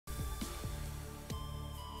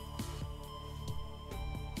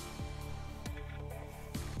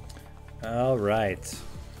All right.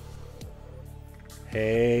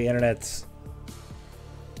 Hey, internets.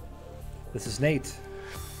 This is Nate.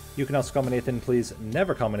 You can also call me Nathan. Please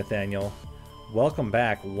never call me Nathaniel. Welcome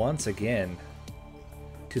back once again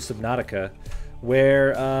to Subnautica,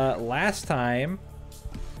 where last time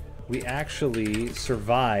we actually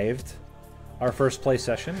survived our first play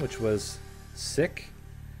session, which was sick.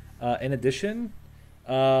 In addition,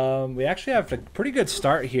 we actually have a pretty good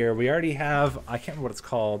start here. We already have, I can't remember what it's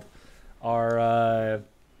called, our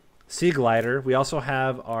sea glider. We also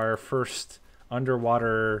have our first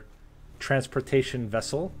underwater transportation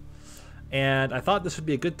vessel. And I thought this would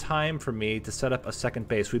be a good time for me to set up a second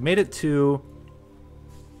base. We made it to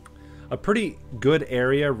a pretty good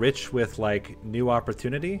area, rich with like new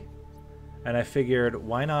opportunity. And I figured,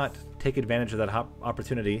 why not take advantage of that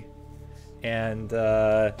opportunity and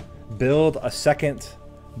build a second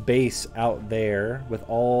base out there with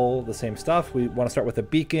all the same stuff. We want to start with a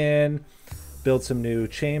beacon, build some new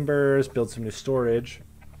chambers, build some new storage.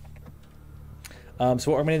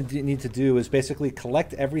 So what I'm going to need to do is basically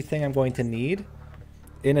collect everything I'm going to need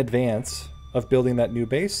in advance of building that new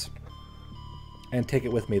base and take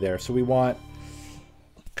it with me there. So we want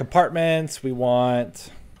compartments, we want...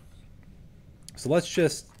 So let's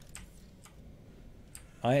just...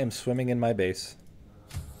 I am swimming in my base.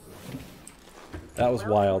 That was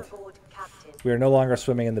wild. We are no longer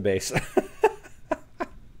swimming in the base.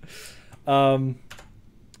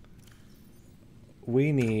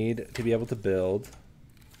 We need to be able to build...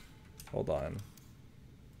 Hold on.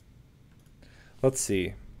 Let's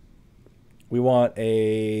see. We want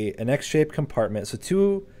an X-shaped compartment. So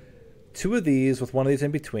two of these with one of these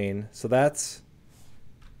in between. So that's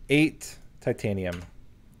 8 titanium.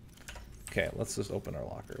 Okay, let's just open our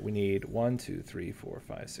locker. We need 1, 2, 3, 4,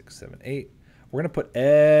 5, 6, 7, 8. We're going to put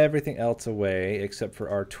everything else away except for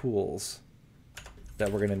our tools that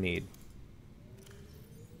we're going to need.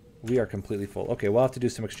 We are completely full. Okay, we'll have to do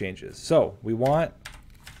some exchanges. So we want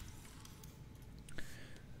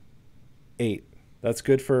 8. That's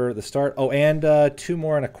good for the start. Oh, and 2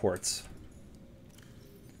 more and a quartz.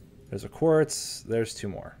 There's a quartz. There's 2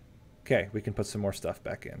 more. Okay, we can put some more stuff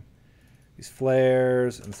back in. These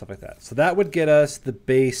flares and stuff like that. So that would get us the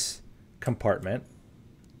base compartment.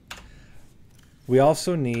 We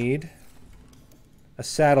also need a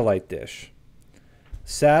satellite dish.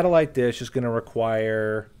 Satellite dish is going to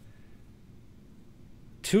require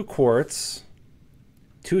 2 quartz,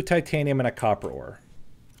 2 titanium, and a copper ore.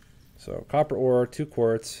 So copper ore, 2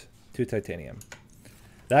 quartz, 2 titanium.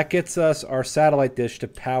 That gets us our satellite dish to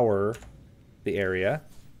power the area.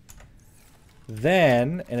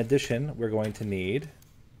 Then, in addition, we're going to need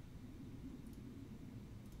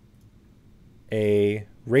a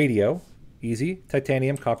radio. Easy.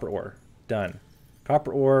 Titanium, copper ore. Done.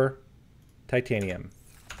 Copper ore, titanium.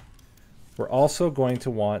 We're also going to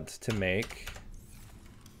want to make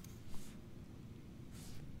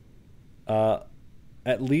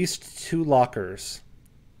at least 2 lockers.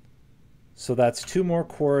 So that's 2 more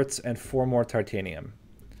quartz and 4 more titanium.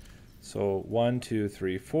 So 1, 2,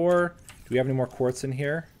 3, 4. Do we have any more quartz in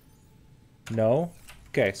here? No?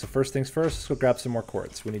 Okay, so first things first, let's go grab some more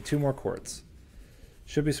quartz. We need 2 more quartz.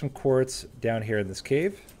 Should be some quartz down here in this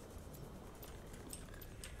cave.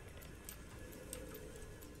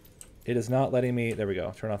 It is not letting me... There we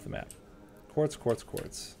go. Turn off the map. Quartz, quartz,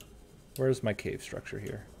 quartz. Where's my cave structure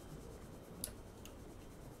here?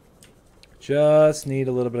 Just need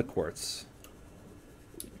a little bit of quartz.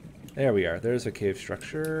 There we are. There's a cave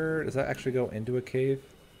structure. Does that actually go into a cave?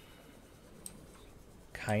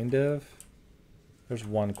 Kind of. There's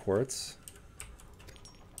 1 quartz.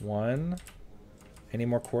 1. Any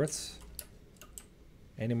more quartz?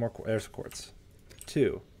 Any more? There's quartz.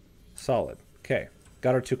 2. Solid. Okay.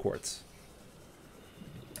 Got our 2 quartz.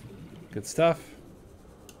 Good stuff.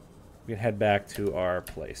 We can head back to our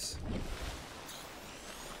place.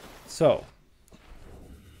 So,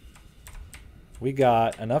 we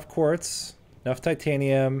got enough quartz, enough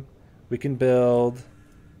titanium. We can build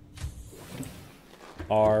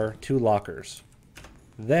our 2 lockers.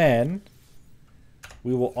 Then,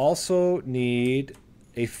 we will also need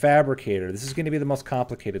a fabricator. This is going to be the most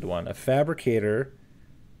complicated one. A fabricator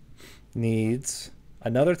needs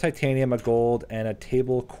another titanium, a gold, and a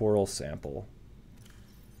table coral sample.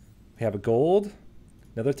 We have a gold,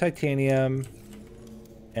 another titanium,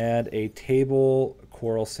 and a table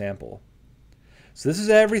coral sample. So this is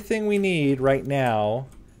everything we need right now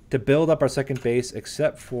to build up our second base,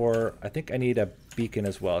 except for, I think I need a beacon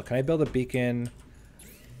as well. Can I build a beacon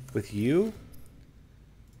with you?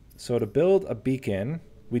 So to build a beacon,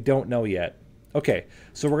 we don't know yet. Okay,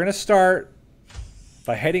 so we're going to start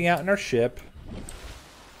by heading out in our ship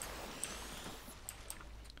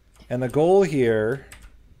And the goal here...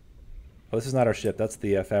 Oh, this is not our ship. That's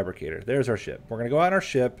the fabricator. There's our ship. We're going to go on our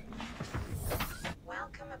ship.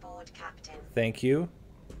 Welcome aboard, Captain. Thank you.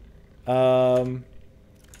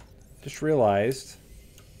 Just realized...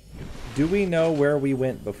 Do we know where we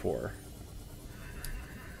went before?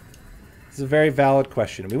 This is a very valid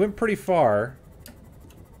question. We went pretty far.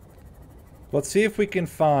 Let's see if we can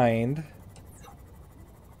find...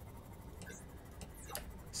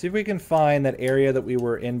 See if we can find that area that we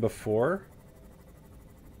were in before.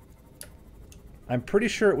 I'm pretty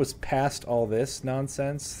sure it was past all this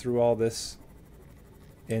nonsense, through all this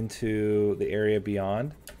into the area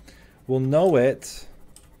beyond. We'll know it.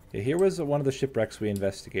 Yeah, here was one of the shipwrecks we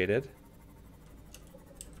investigated.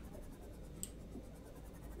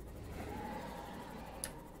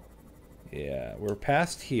 Yeah, we're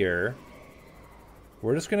past here.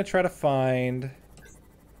 We're just going to try to find...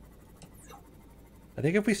 I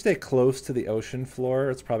think if we stay close to the ocean floor,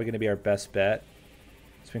 it's probably going to be our best bet.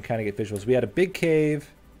 So we can kind of get visuals. We had a big cave.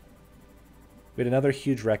 We had another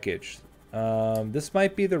huge wreckage. This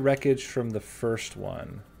might be the wreckage from the first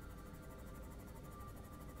one.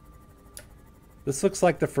 This looks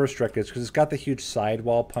like the first wreckage because it's got the huge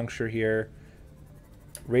sidewall puncture here.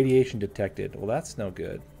 Radiation detected. Well, that's no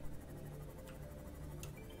good.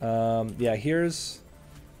 Yeah, here's...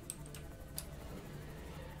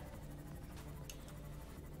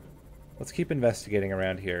 Let's keep investigating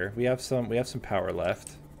around here. We have some power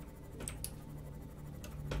left.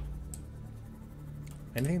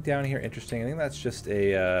 Anything down here interesting? I think that's just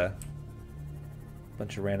a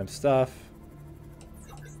bunch of random stuff.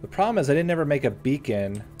 The problem is I didn't ever make a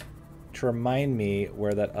beacon to remind me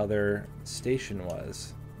where that other station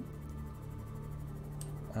was.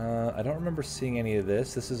 I don't remember seeing any of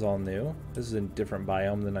this. This is all new. This is a different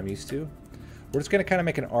biome than I'm used to. We're just going to kind of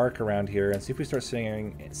make an arc around here and see if we start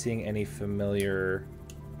seeing any familiar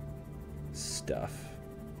stuff.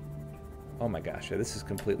 Oh my gosh, yeah, this is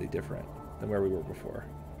completely different than where we were before.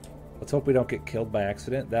 Let's hope we don't get killed by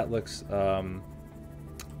accident. That looks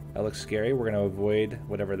scary. We're going to avoid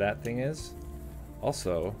whatever that thing is.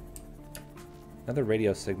 Also, another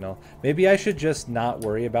radio signal. Maybe I should just not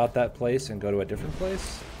worry about that place and go to a different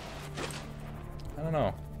place? I don't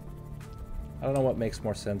know. I don't know what makes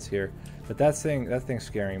more sense here. But that thing's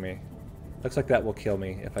scaring me. Looks like that will kill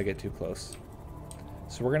me if I get too close.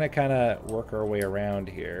 So we're going to kind of work our way around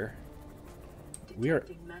here.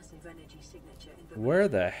 Where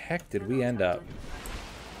the heck did we end up?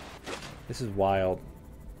 This is wild.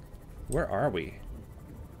 Where are we?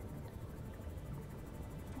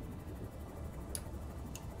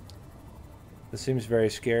 This seems very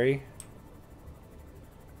scary.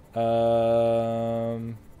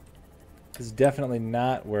 This is definitely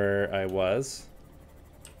not where I was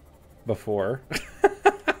before.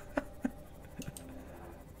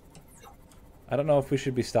 I don't know if we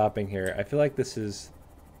should be stopping here. I feel like this is...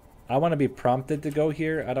 I want to be prompted to go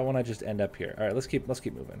here. I don't want to just end up here. All right, let's keep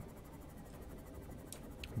moving.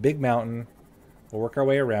 Big mountain. We'll work our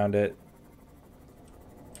way around it.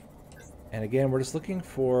 And again, we're just looking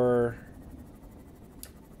for...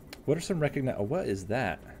 What are some recognized... Oh, what is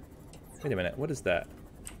that? Wait a minute. What is that?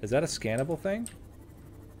 Is that a scannable thing?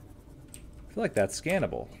 I feel like that's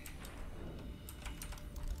scannable.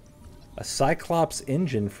 A Cyclops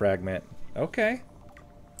engine fragment. Okay.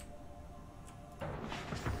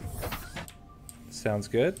 Sounds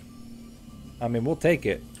good. I mean, we'll take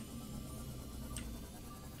it.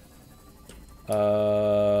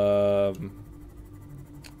 That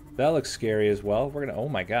looks scary as well. We're gonna... Oh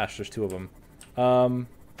my gosh, there's two of them.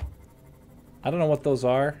 I don't know what those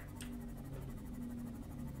are.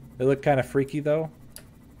 They look kind of freaky, though.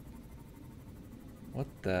 What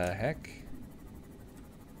the heck?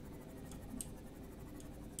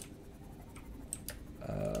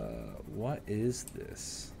 What is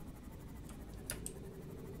this?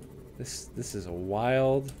 This is a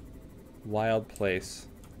wild, wild place.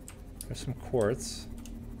 There's some quartz.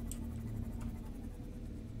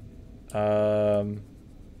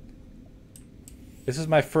 This is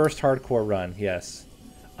my first hardcore run. Yes,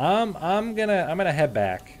 I'm gonna head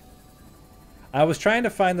back. I was trying to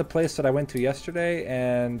find the place that I went to yesterday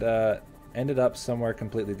and ended up somewhere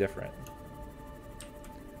completely different.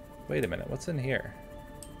 Wait a minute, what's in here?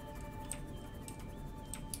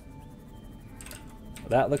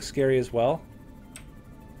 That looks scary as well.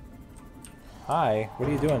 Hi, what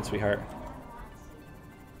are you doing, sweetheart?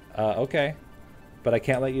 Okay. But I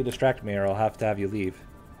can't let you distract me or I'll have to have you leave.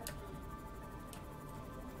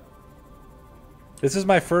 This is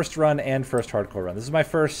my first run and first hardcore run. This is my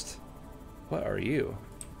first... What are you?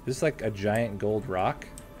 Is this like a giant gold rock?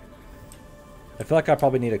 I feel like I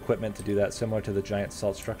probably need equipment to do that, similar to the giant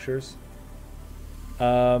salt structures.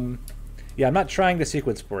 Yeah, I'm not trying to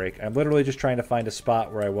sequence break. I'm literally just trying to find a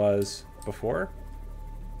spot where I was before.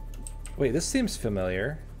 Wait, this seems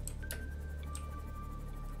familiar.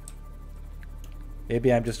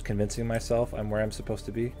 Maybe I'm just convincing myself I'm where I'm supposed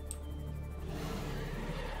to be.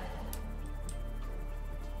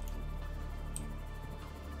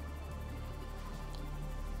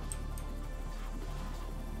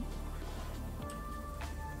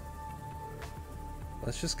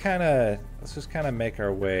 Let's just kind of make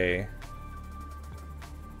our way.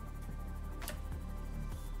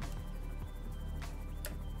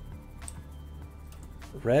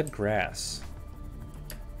 Red grass.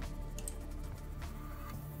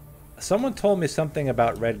 Someone told me something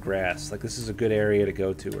about red grass, like this is a good area to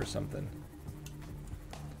go to or something.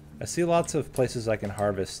 I see lots of places I can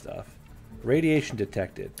harvest stuff. Radiation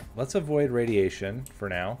detected. Let's avoid radiation for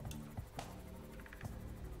now.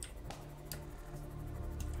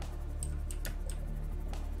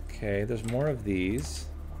 Okay, there's more of these.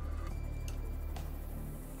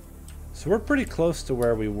 So we're pretty close to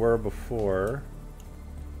where we were before.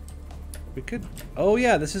 We could... Oh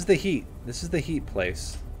yeah, this is the heat. This is the heat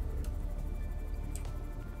place.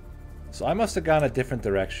 So I must have gone a different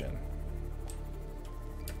direction.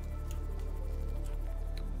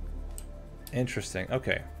 Interesting.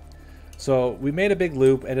 Okay. So we made a big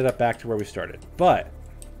loop, ended up back to where we started. But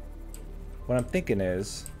what I'm thinking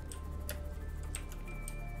is,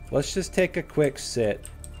 let's just take a quick sit.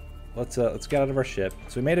 Let's get out of our ship.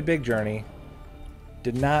 So we made a big journey.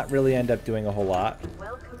 Did not really end up doing a whole lot.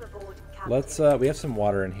 Welcome aboard, Captain. Let's we have some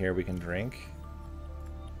water in here we can drink.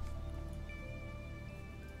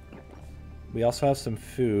 We also have some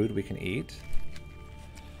food we can eat.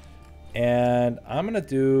 And I'm gonna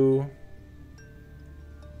do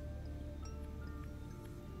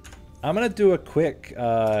a quick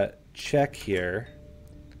check here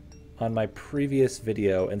on my previous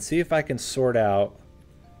video and see if I can sort out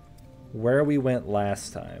where we went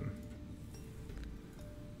last time.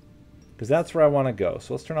 Because that's where I want to go.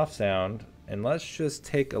 So let's turn off sound and let's just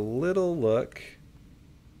take a little look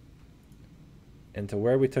into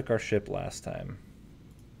where we took our ship last time.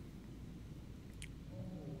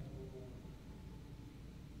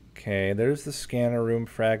 Okay, there's the scanner room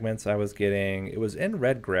fragments I was getting. It was in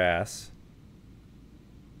red grass.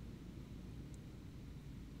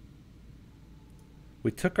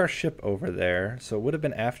 We took our ship over there, so it would have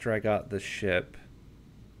been after I got the ship.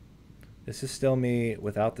 This is still me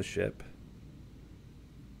without the ship.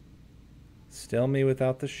 Still me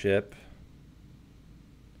without the ship.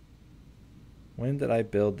 When did I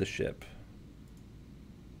build the ship?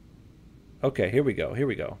 Okay, here we go, here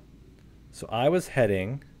we go. So I was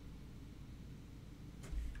heading...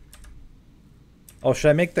 Oh, should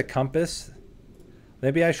I make the compass?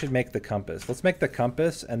 Maybe I should make the compass. Let's make the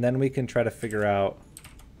compass, and then we can try to figure out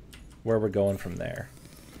where we're going from there.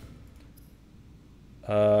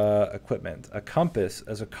 Equipment. A compass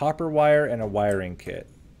as a copper wire and a wiring kit.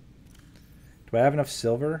 Do I have enough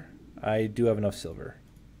silver? I do have enough silver.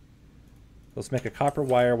 Let's make a copper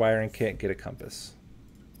wire wiring kit and get a compass.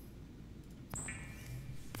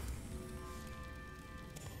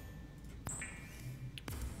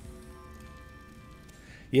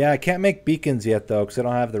 Yeah, I can't make beacons yet, though, because I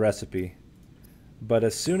don't have the recipe. But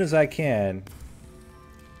as soon as I can...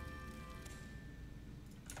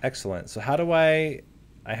 Excellent. So how do I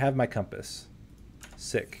have my compass.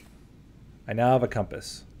 Sick. I now have a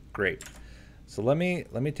compass. Great. So let me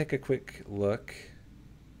take a quick look.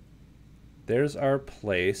 There's our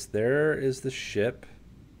place. There is the ship.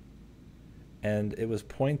 And it was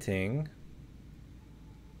pointing...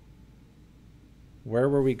 Where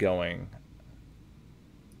were we going?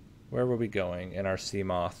 Where were we going in our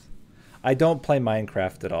Seamoth? I don't play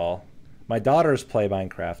Minecraft at all. My daughters play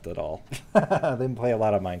Minecraft at all. They play a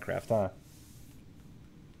lot of Minecraft, huh?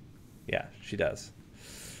 Yeah, she does.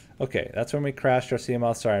 Okay, that's when we crashed our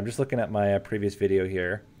Seamoth. Sorry, I'm just looking at my previous video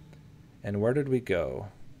here. And where did we go?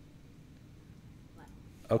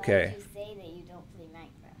 Okay. Why did you say that you don't play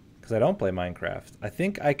Minecraft? Because I don't play Minecraft. I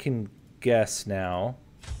think I can guess now.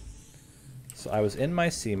 So I was in my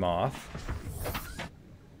Seamoth.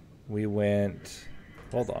 We went...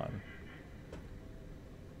 Hold on.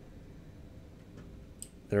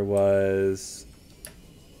 There was...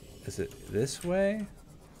 Is it this way?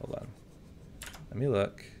 Hold on. Let me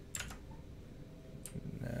look.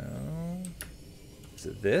 No. Is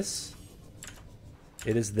it this?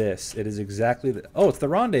 It is this. It is exactly the... Oh, it's the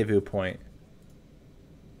rendezvous point.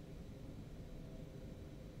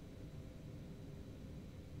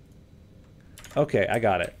 Okay, I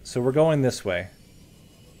got it. So we're going this way.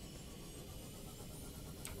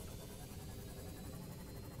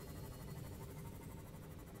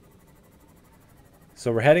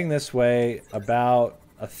 So we're heading this way about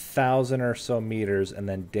 1,000 or so meters and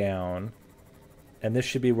then down. And this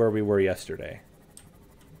should be where we were yesterday.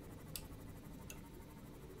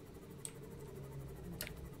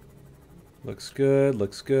 Looks good,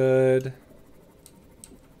 looks good.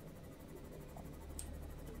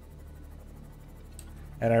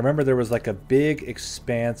 And I remember there was like a big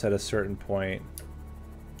expanse at a certain point,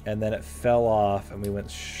 and then it fell off and we went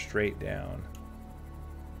straight down.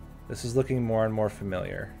 This is looking more and more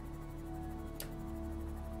familiar.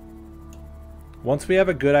 Once we have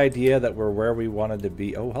a good idea that we're where we wanted to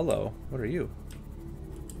be... Oh, hello. What are you?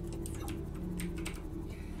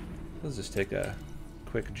 Let's just take a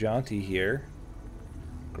quick jaunty here.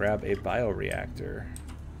 Grab a bioreactor.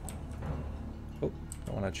 Oh,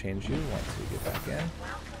 I want to change you once we get back in. Welcome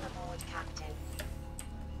aboard, Captain.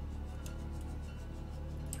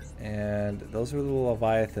 And those are the little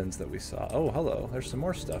leviathans that we saw. Oh, hello. There's some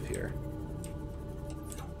more stuff here.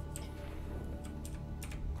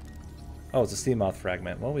 Oh, it's a seamoth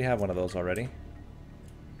fragment. Well, we have one of those already.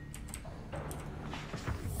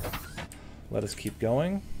 Let us keep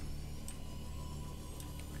going.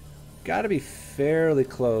 Got to be fairly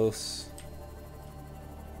close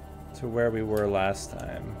to where we were last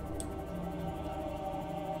time.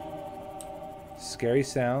 Scary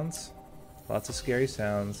sounds. Lots of scary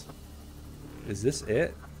sounds. Is this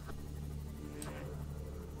it?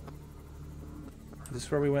 Is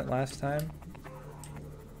this where we went last time?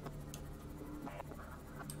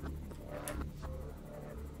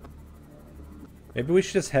 Maybe we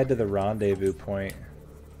should just head to the rendezvous point.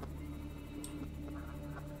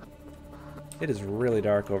 It is really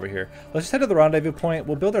dark over here. Let's just head to the rendezvous point.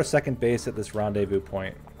 We'll build our second base at this rendezvous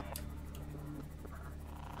point.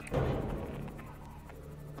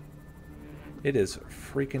 It is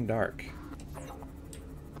freaking dark.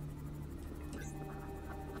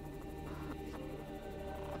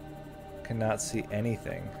 Cannot see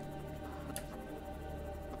anything.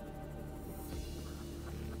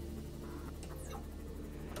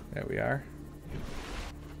 There we are.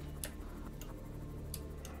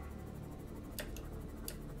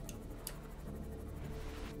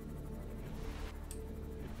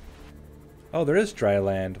 Oh, there is dry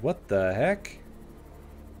land. What the heck?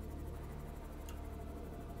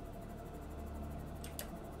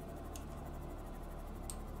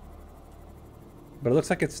 But it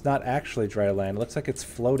looks like it's not actually dry land. It looks like it's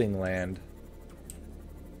floating land.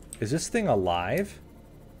 Is this thing alive?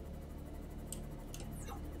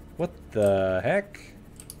 What the heck?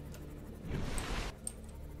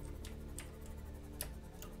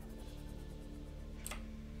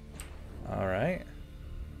 All right.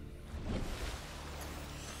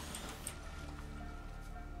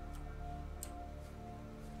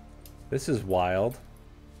 This is wild.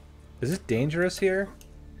 Is it dangerous here?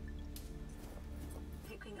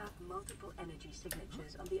 Picking up multiple energy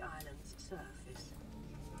signatures on the island's surface.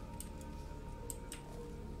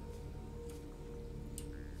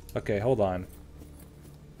 Okay, hold on.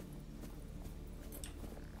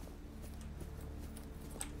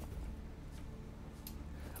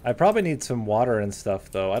 I probably need some water and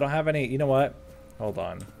stuff, though. I don't have any... You know what? Hold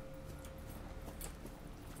on.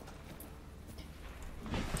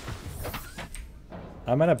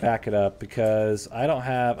 I'm gonna back it up because I don't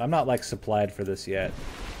have... I'm not, like, supplied for this yet.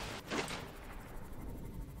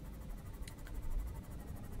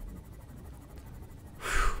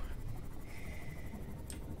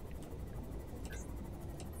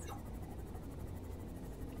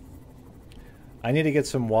 I need to get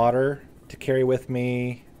some water to carry with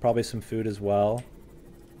me, probably some food as well,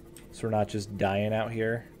 so we're not just dying out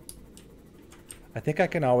here. I think I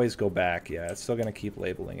can always go back. Yeah, it's still going to keep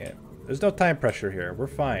labeling it. There's no time pressure here. We're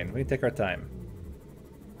fine. We can take our time.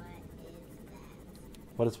 What is that?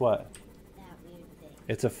 What is what? That weird thing.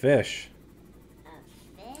 It's a fish. A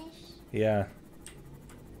fish? Yeah.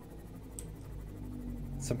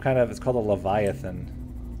 Some kind of... It's called a leviathan.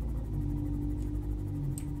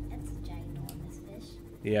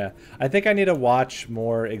 Yeah, I think I need to watch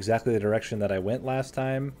more exactly the direction that I went last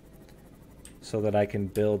time so that I can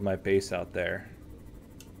build my base out there.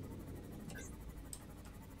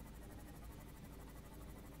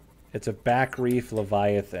 It's a back reef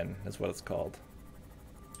leviathan is what it's called.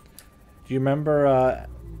 Do you remember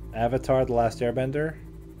Avatar: The Last Airbender?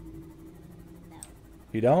 No.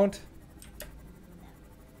 You don't? No.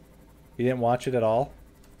 You didn't watch it at all?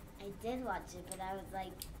 I did watch it, but I was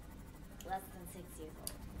like less than 6 years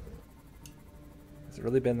old. Has it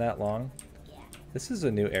really been that long? Yeah. This is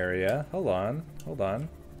a new area. Hold on. Hold on.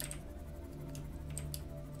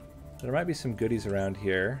 There might be some goodies around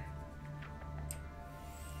here.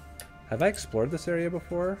 Have I explored this area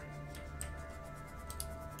before?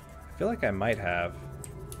 feel like I might have.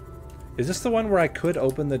 Is this the one where I could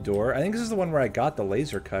open the door? I think this is the one where I got the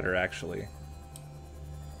laser cutter, actually.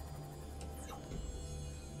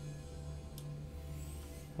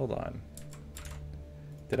 Hold on.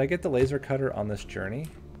 Did I get the laser cutter on this journey?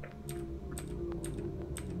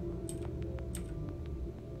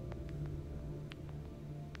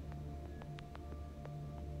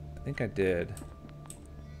 I think I did.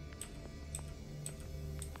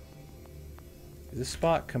 Is this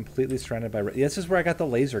spot completely surrounded by... Yeah, this is where I got the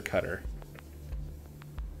laser cutter.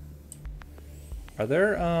 Are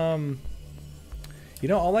there, You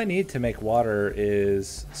know, all I need to make water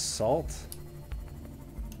is salt.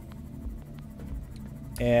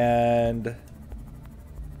 And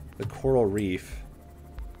the coral reef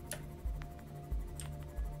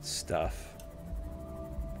stuff.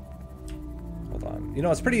 Hold on. You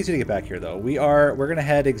know, it's pretty easy to get back here, though. We're going to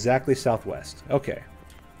head exactly southwest. Okay.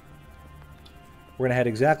 We're going to head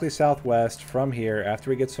exactly southwest from here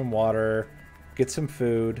after we get some water, get some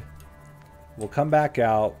food. We'll come back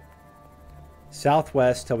out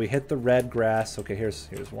southwest till we hit the red grass. Okay, here's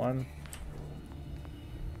one.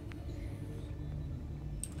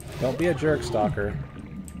 Don't be a jerk, stalker.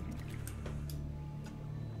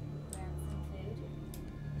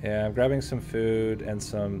 Yeah, I'm grabbing some food and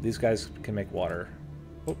some... These guys can make water.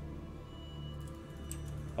 Oh,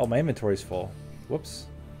 oh, my inventory's full. Whoops.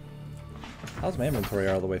 How's my inventory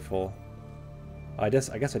all the way full? I guess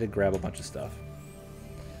I did grab a bunch of stuff.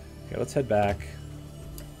 Okay, let's head back.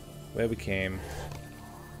 Way we came.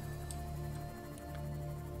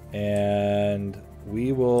 And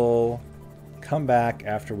we will come back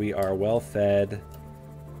after we are well fed,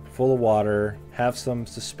 full of water, have some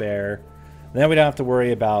to spare. Then we don't have to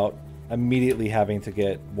worry about immediately having to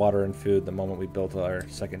get water and food the moment we build our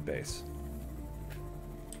second base.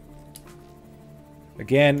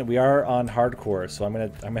 Again, we are on hardcore, so I'm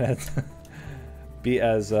gonna be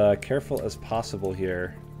as careful as possible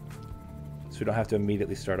here, so we don't have to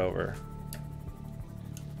immediately start over.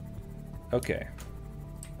 Okay,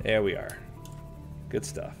 there we are. Good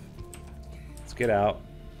stuff. Let's get out,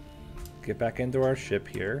 get back into our ship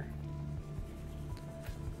here.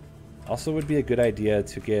 Also, would be a good idea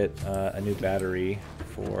to get a new battery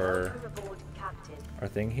for our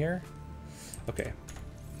thing here. Okay.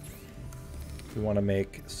 We want to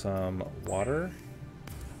make some water.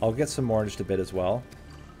 I'll get some more in just a bit as well.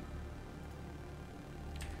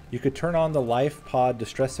 You could turn on the life pod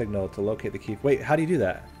distress signal to locate the key. Wait, how do you do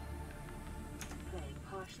that?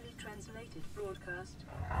 Partially translated broadcast.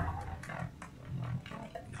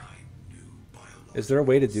 Is there a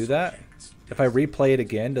way to do that? If I replay it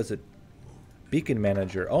again, does it... Beacon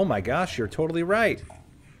manager. Oh my gosh, you're totally right.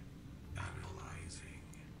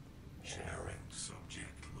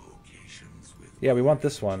 Yeah, we want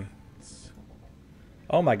this one.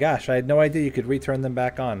 Oh my gosh, I had no idea you could return them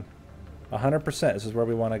back on. 100%, this is where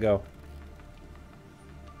we want to go.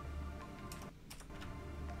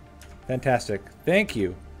 Fantastic. Thank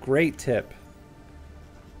you. Great tip.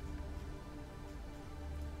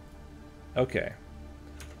 Okay.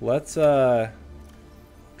 Let's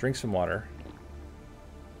drink some water.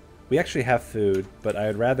 We actually have food, but I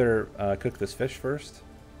would rather cook this fish first.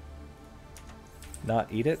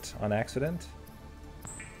 Not eat it on accident.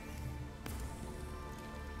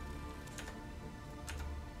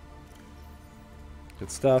 Good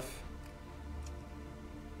stuff.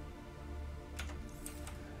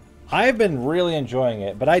 I've been really enjoying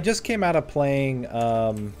it, but I just came out of playing,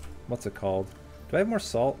 what's it called? Do I have more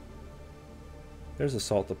salt? There's a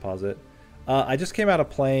salt deposit. I just came out of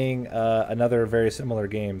playing another very similar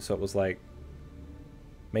game, so it was like,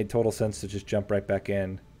 made total sense to just jump right back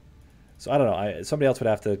in. So I don't know, somebody else would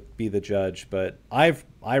have to be the judge, but I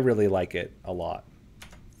really like it a lot.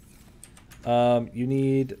 You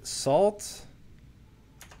need salt.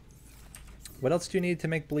 What else do you need to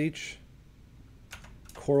make bleach?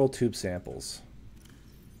 Coral tube samples.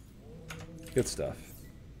 Good stuff.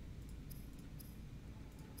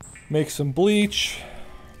 Make some bleach.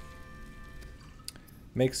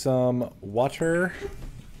 Make some water.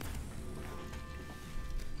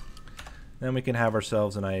 Then we can have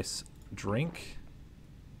ourselves a nice drink.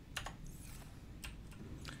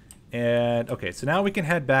 And okay, so now we can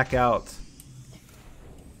head back out.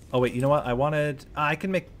 Oh wait, you know what? I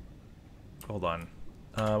can make... Hold on.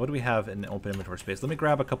 What do we have in open inventory space? Let me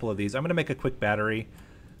grab a couple of these. I'm going to make a quick battery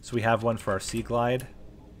so we have one for our Sea Glide.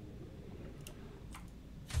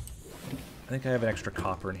 I think I have an extra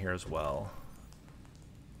copper in here as well.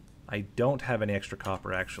 I don't have any extra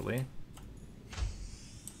copper, actually.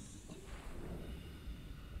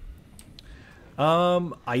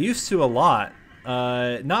 I used to a lot.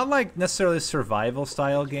 Not like necessarily survival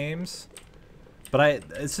style games, but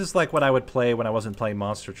it's just like what I would play when I wasn't playing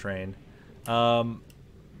Monster Train. I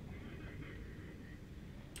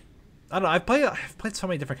don't know. I've played so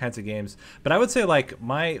many different kinds of games, but I would say like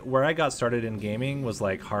where I got started in gaming was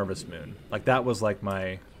like Harvest Moon. Like that was like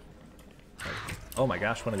my. Like, oh my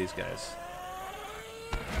gosh, one of these guys.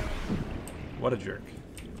 What a jerk.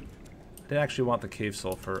 I didn't actually want the cave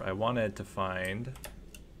sulfur. I wanted to find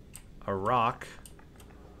a rock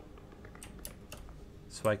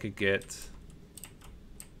so I could get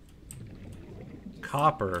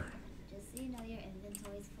copper. Just so you know, your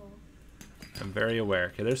inventory's full. I'm very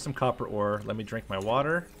aware. Okay, there's some copper ore. Let me drink my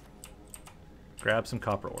water. Grab some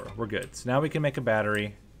copper ore. We're good. So now we can make a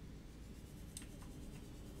battery.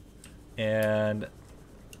 And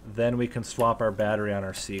then we can swap our battery on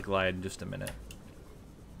our Sea Glide in just a minute.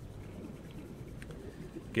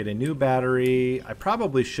 Get a new battery. I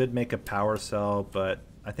probably should make a power cell, but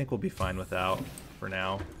I think we'll be fine without for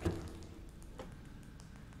now.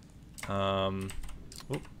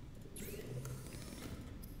 Oop.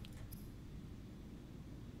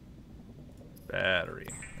 Battery.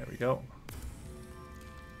 There we go.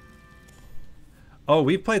 Oh,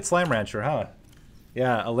 we've played Slime Rancher, huh?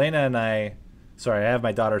 Yeah, Elena and I... Sorry, I have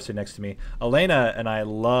my daughter sitting next to me. Elena and I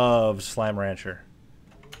love Slime Rancher.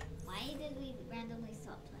 Why did we randomly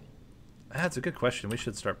stop playing? That's a good question. We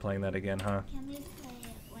should start playing that again, huh? Can we play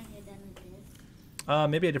it when you're done with this?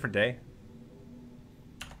 Maybe a different day.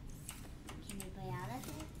 Can we play out of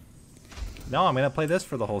it? No, I'm going to play this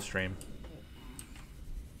for the whole stream.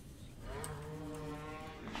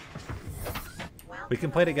 We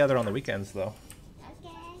can play together on the weekends, though.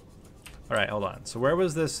 Okay. All right, hold on. So where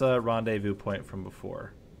was this rendezvous point from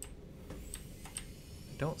before?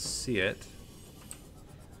 I don't see it.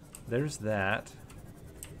 There's that.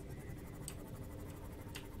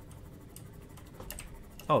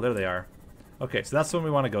 Oh, there they are. Okay, so that's the one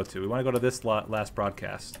we want to go to. We want to go to this last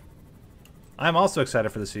broadcast. I'm also excited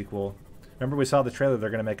for the sequel. Remember we saw the trailer, they're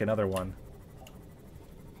going to make another one.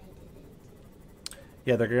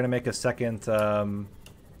 Yeah, they're going to make a second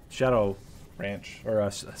Shadow Ranch, or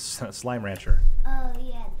a Slime Rancher. Oh,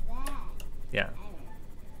 yeah, that. Yeah.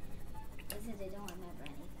 Listen, I don't remember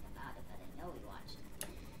anything about it, but I know we watched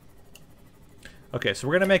it. Okay, so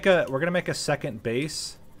we're gonna make a second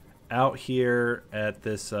base out here at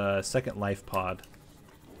this second life pod.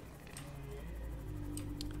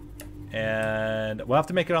 And we'll have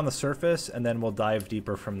to make it on the surface, and then we'll dive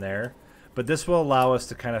deeper from there. But this will allow us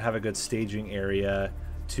to kind of have a good staging area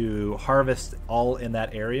to harvest all in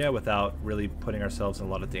that area without really putting ourselves in a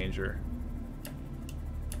lot of danger.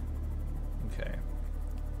 Okay.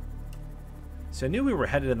 So I knew we were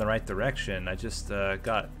headed in the right direction. I just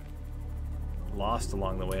got lost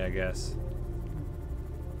along the way, I guess.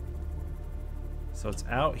 So it's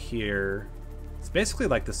out here. It's basically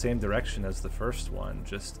like the same direction as the first one,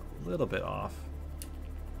 just a little bit off.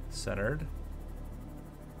 Centered.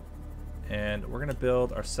 And we're gonna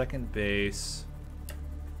build our second base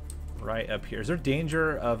right up here. Is there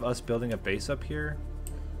danger of us building a base up here?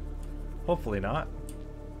 Hopefully not.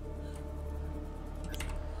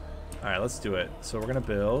 Alright, let's do it. So we're gonna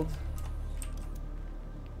build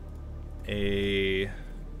a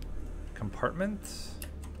compartment.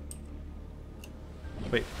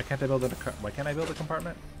 Wait, why can't I build a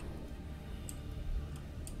compartment?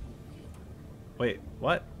 Wait,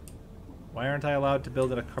 what? Why aren't I allowed to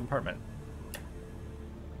build in a compartment?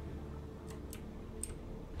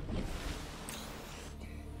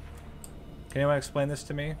 Can anyone explain this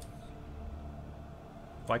to me?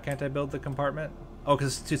 Why can't I build the compartment? Oh,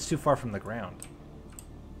 because it's too far from the ground.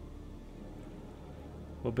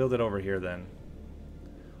 We'll build it over here then.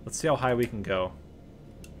 Let's see how high we can go.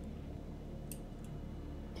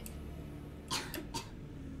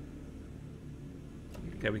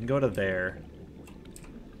 Okay, we can go to there.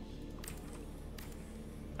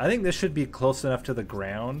 I think this should be close enough to the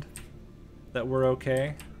ground that we're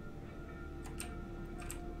okay.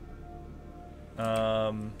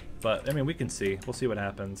 But, I mean, we can see. We'll see what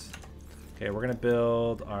happens. Okay, we're going to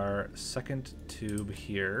build our second tube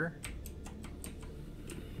here.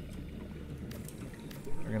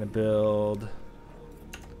 We're going to build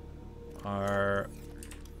our...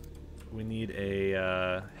 We need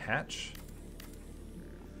a hatch.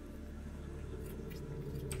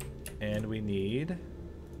 And we need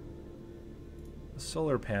a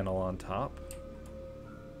solar panel on top.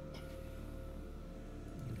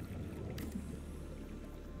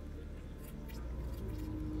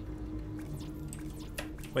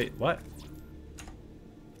 Wait, what?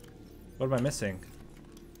 What am I missing?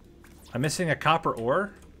 I'm missing a copper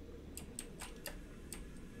ore?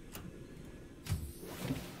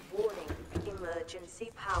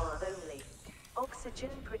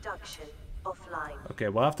 Oxygen production offline. Okay,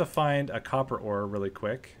 we'll have to find a copper ore really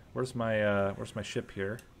quick. Where's my ship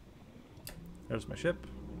here? There's my ship.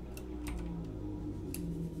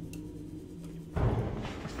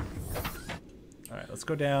 Alright, let's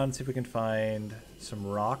go down and see if we can find some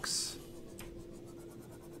rocks.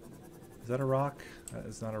 Is that a rock? That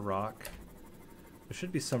is not a rock. There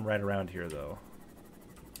should be some right around here, though.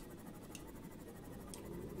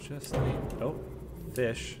 Just need... Oh,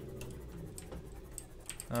 fish.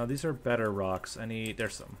 These are better rocks.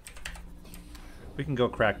 There's some. We can go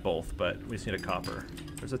crack both, but we just need a copper.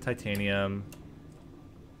 There's a titanium.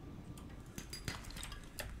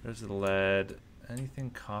 There's the lead.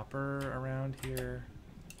 Anything copper around here?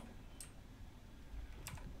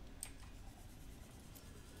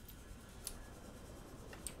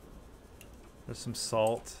 There's some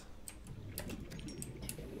salt.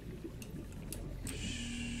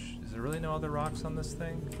 Is there really no other rocks on this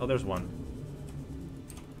thing? Oh, there's one.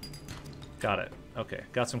 Got it. Okay,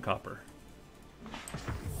 got some copper.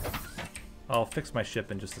 I'll fix my ship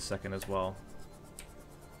in just a second as well.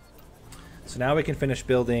 So now we can finish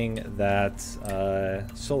building that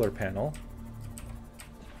solar panel.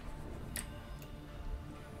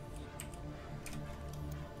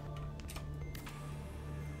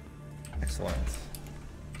 Excellent.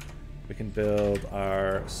 We can build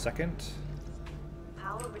our second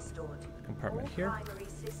Power restored. compartment All here. primary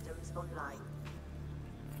systems online.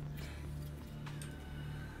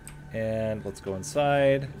 And let's go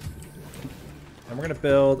inside. And we're going to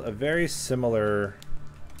build a very similar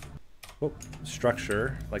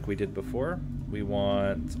structure like we did before. We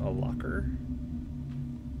want a locker.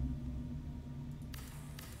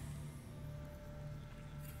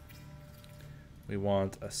 We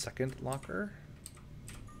want a second locker.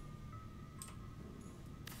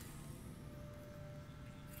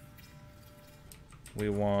 We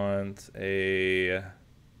want a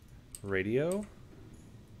radio.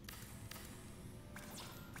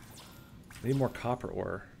 We need more copper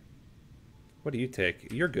ore. What do you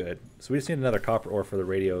take? You're good. So we just need another copper ore for the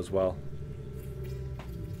radio as well.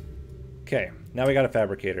 Okay, now we got a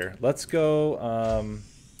fabricator. Let's go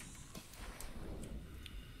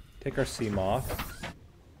take our sea moth.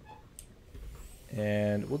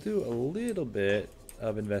 And we'll do a little bit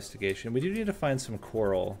of investigation. We do need to find some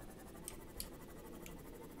coral.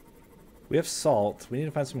 We have salt. We need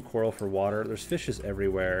to find some coral for water. There's fishes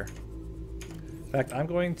everywhere. In fact, I'm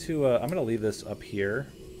going to leave this up here.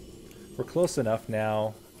 We're close enough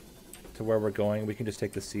now to where we're going. We can just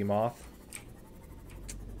take the sea moth.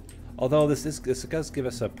 Although this does give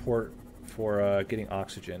us a port for getting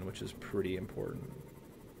oxygen, which is pretty important.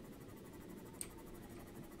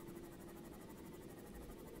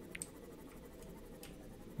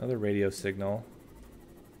 Another radio signal.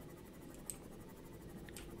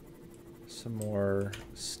 Some more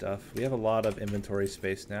stuff. We have a lot of inventory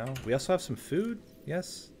space now. We also have some food.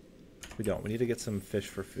 Yes? We don't. We need to get some fish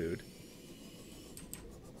for food.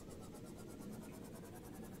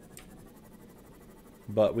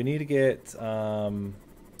 But we need to get well,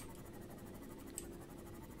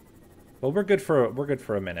 we're good for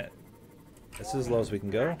a minute. This is as low as we can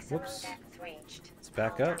go. Whoops. Let's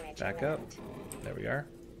back up, back up. There we are.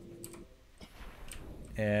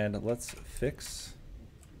 And let's fix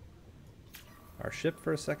our ship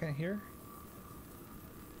for a second here.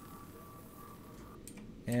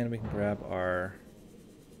 And we can grab our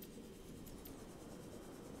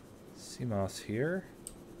sea moss here.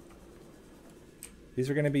 These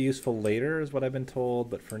are going to be useful later, is what I've been told,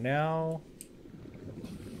 but for now,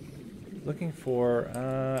 looking for,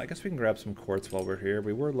 I guess we can grab some quartz while we're here.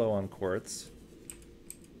 We were low on quartz.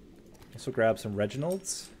 Also grab some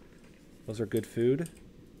Reginalds. Those are good food.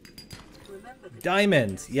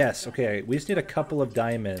 Diamonds! Yes, okay, we just need a couple of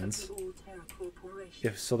diamonds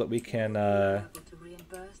so that we can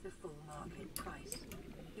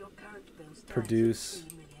produce,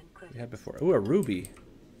 we had before, ooh, a ruby.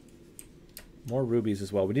 More rubies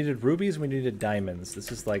as well. We needed rubies, we needed diamonds.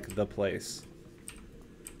 This is like the place.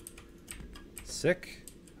 Sick.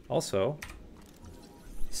 Also,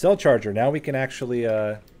 cell charger. Now we can actually,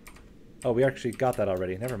 oh, we actually got that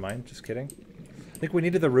already. Never mind, just kidding. I think we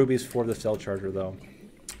needed the rubies for the cell charger though.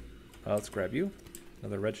 Let's grab you.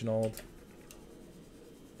 Another Reginald.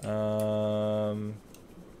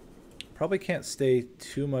 Probably can't stay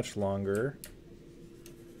too much longer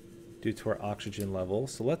due to our oxygen level.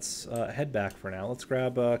 So let's head back for now. Let's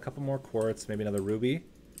grab a couple more quartz, maybe another ruby.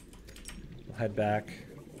 We'll head back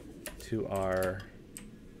to our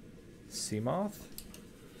sea moth.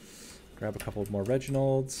 Grab a couple more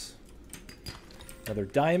Reginalds. Another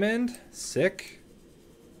diamond. Sick.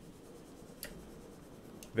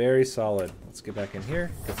 Very solid. Let's get back in here.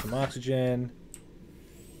 Get some oxygen.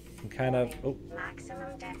 And kind of... Oh.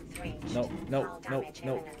 Maximum depth reached. No, no, Hull no, damage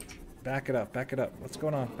no. imminent. Back it up, back it up. What's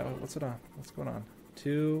going on? What's it on? What's going on?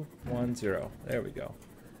 2, 1, 0. There we go.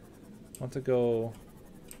 Want to go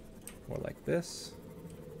more like this.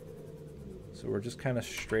 So we're just kind of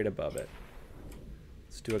straight above it.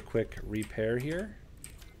 Let's do a quick repair here.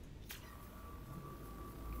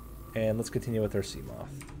 And let's continue with our sea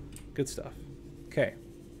moth. Good stuff. Okay.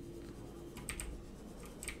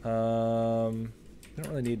 We don't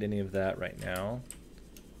really need any of that right now.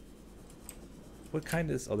 What kind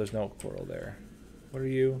is... Oh, there's no coral there. What are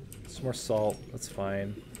you? Some more salt. That's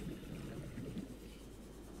fine.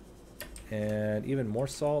 And even more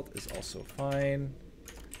salt is also fine.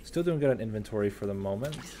 Still doing good on inventory for the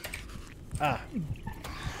moment. Ah!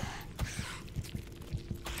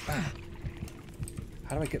 Ah!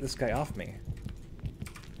 How do I get this guy off me?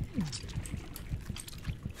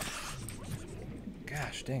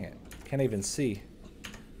 Gosh, dang it. Can't even see.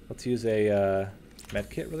 Let's use a med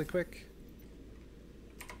kit really quick.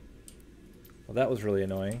 Well, that was really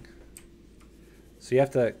annoying. So you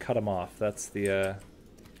have to cut him off. That's the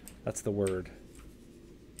word.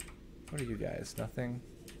 What are you guys? Nothing?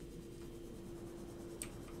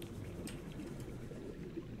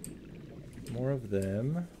 More of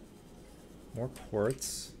them. More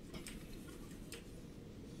quartz.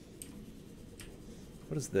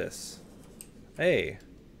 What is this? Hey!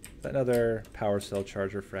 Is that another power cell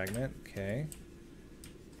charger fragment? Okay.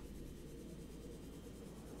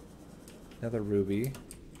 Another ruby.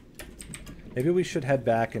 Maybe we should head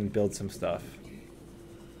back and build some stuff.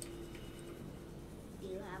 Do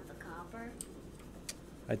you have the copper?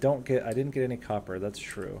 I didn't get any copper, that's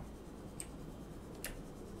true.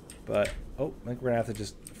 But, oh, I think we're gonna have to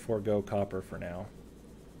just forego copper for now.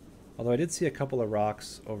 Although I did see a couple of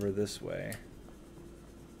rocks over this way.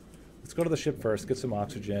 Let's go to the ship first, get some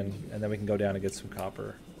oxygen, and then we can go down and get some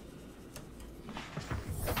copper.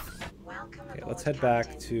 Welcome Okay, aboard, let's head back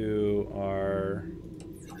Captain. to our...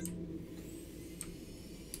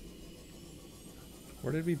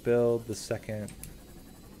 Where did we build the second?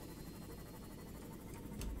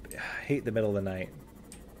 I hate the middle of the night.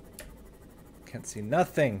 Can't see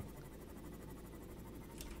nothing.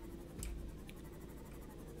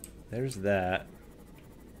 There's that.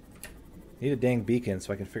 Need a dang beacon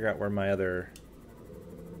so I can figure out where my other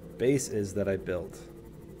base is that I built.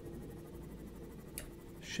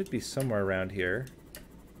 Should be somewhere around here.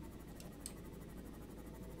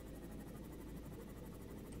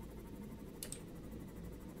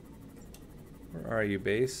 Where are you,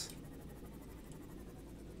 base?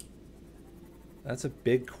 That's a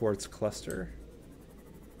big quartz cluster.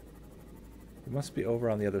 It must be over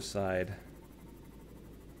on the other side.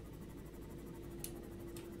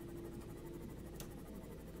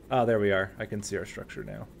 Ah, there we are. I can see our structure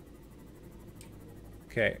now.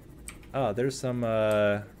 Okay. Ah, there's some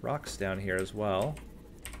rocks down here as well.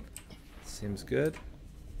 Seems good.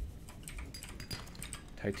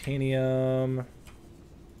 Titanium.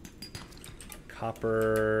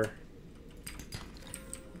 Copper.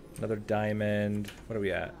 Another diamond. What are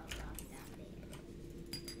we at?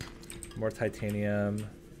 More titanium.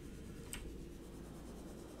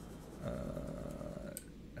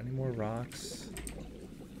 Any more rocks?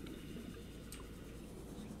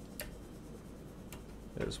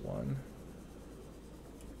 There's one.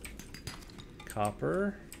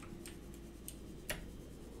 Copper.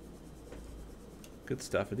 Good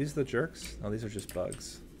stuff. Are these the jerks? No, these are just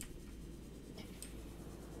bugs.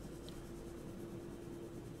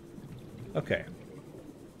 Okay.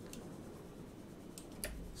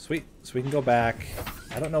 Sweet. So we can go back.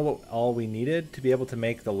 I don't know what all we needed to be able to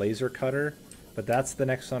make the laser cutter, but that's the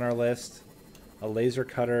next on our list. A laser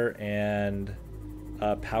cutter and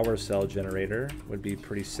a power cell generator would be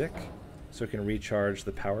pretty sick, so we can recharge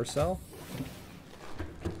the power cell.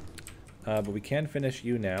 But we can finish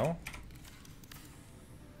you now.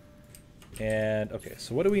 And, okay,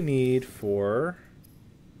 so what do we need for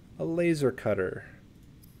a laser cutter?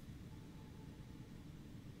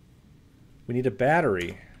 We need a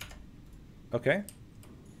battery. Okay.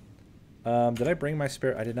 Did I bring my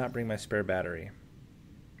spare? I did not bring my spare battery.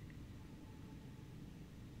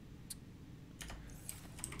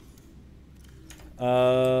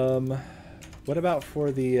 What about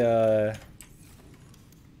for the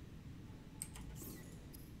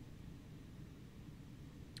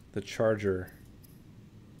charger?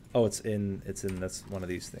 Oh, it's in that's one of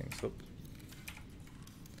these things. Oops.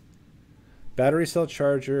 Battery cell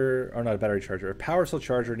charger, or not a battery charger, a power cell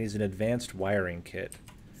charger needs an advanced wiring kit.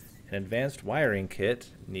 An advanced wiring kit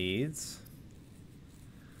needs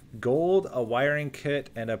Gold, a wiring kit,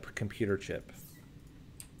 and a computer chip.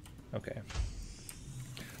 Okay.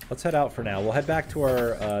 Let's head out for now. We'll head back to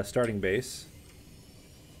our starting base.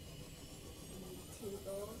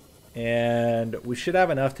 And we should have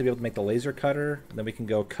enough to be able to make the laser cutter. And then we can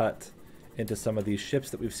go cut into some of these ships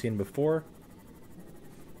that we've seen before.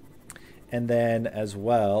 And then as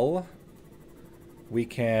well, we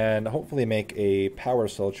can hopefully make a power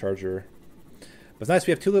cell charger. But it's nice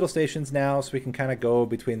we have 2 little stations now, so we can kind of go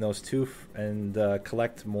between those 2 and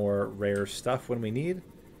collect more rare stuff when we need.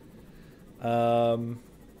 Yeah,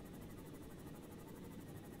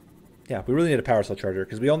 we really need a power cell charger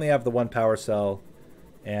because we only have the 1 power cell,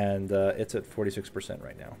 and it's at 46%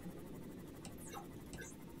 right now.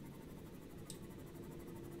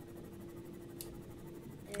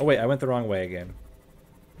 Oh wait, I went the wrong way again.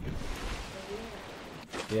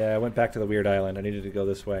 Yeah, I went back to the weird island. I needed to go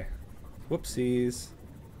this way. Whoopsies.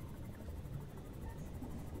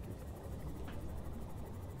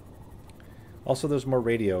 Also, there's more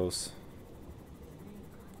radios.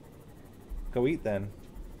 Go eat then.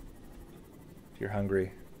 If you're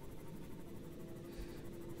hungry.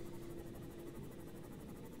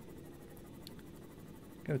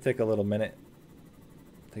 Gonna take a little minute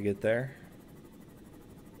to get there.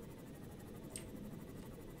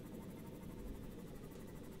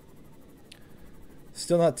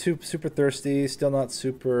 Still not too super thirsty, still not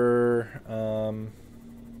super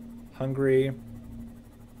hungry.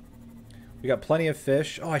 We got plenty of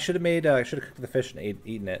fish. Oh, I should have made I should have cooked the fish and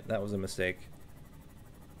eaten it. That was a mistake.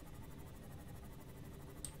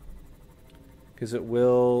 Because it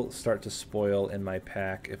will start to spoil in my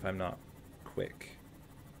pack if I'm not quick.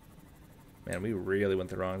 Man, we really went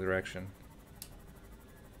the wrong direction.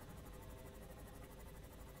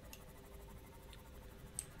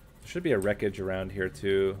 There should be a wreckage around here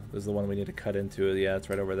too. This is the one we need to cut into. Yeah, it's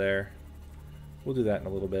right over there. We'll do that in a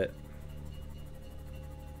little bit.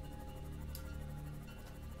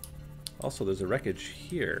 Also, there's a wreckage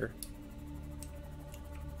here.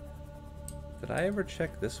 Did I ever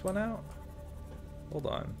check this one out? Hold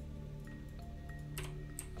on.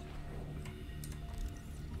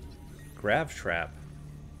 Grav trap.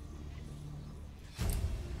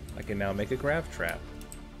 I can now make a grav trap.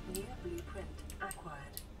 New blueprint acquired.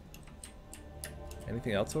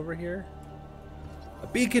 Anything else over here? A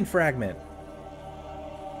beacon fragment!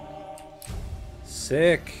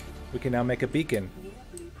 Sick! We can now make a beacon. New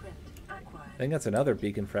blueprint acquired. I think that's another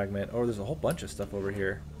beacon fragment. Oh, there's a whole bunch of stuff over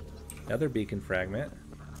here. Another beacon fragment.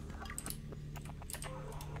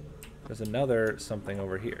 There's another something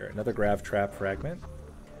over here. Another grav trap fragment.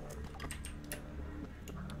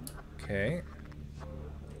 Okay.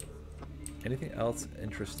 Anything else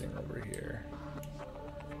interesting over here?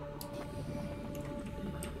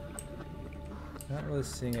 Not really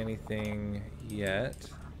seeing anything yet.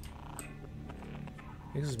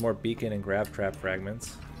 This is more beacon and grav trap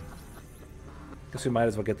fragments. Guess we might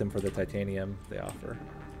as well get them for the titanium they offer.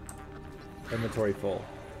 Inventory full.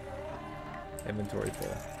 Inventory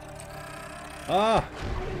full. Ah!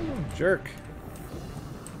 Jerk!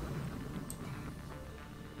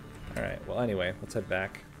 Alright, well anyway, let's head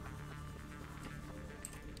back.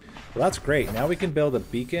 Well, that's great. Now we can build a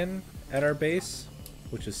beacon at our base,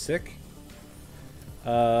 which is sick.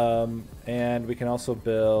 And we can also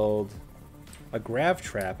build a grav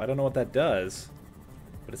trap. I don't know what that does,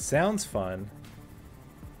 but it sounds fun.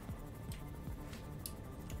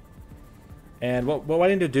 And what I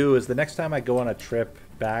need to do is the next time I go on a trip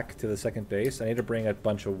back to the second base, I need to bring a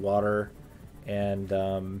bunch of water and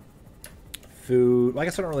food. Well, I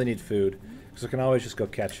guess I don't really need food because I can always just go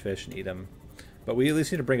catch fish and eat them. But we at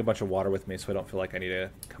least need to bring a bunch of water with me so I don't feel like I need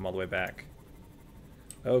to come all the way back.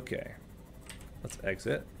 Okay. Let's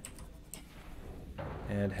exit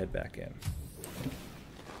and head back in.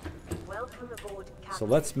 Welcome aboard, Captain. So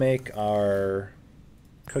let's make our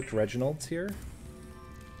cooked Reginalds here.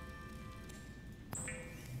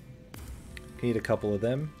 Can eat a couple of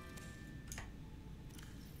them.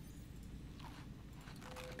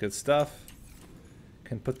 Good stuff.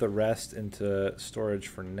 Can put the rest into storage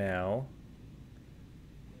for now.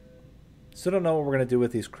 Still don't know what we're going to do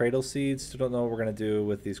with these cradle seeds. Still don't know what we're going to do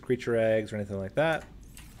with these creature eggs or anything like that.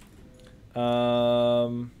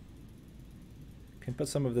 Can put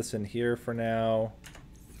some of this in here for now.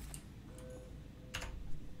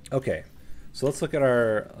 Okay, so let's look at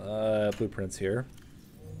our blueprints here.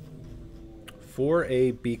 For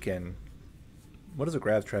a beacon, what does a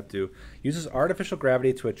grav trap do? Uses artificial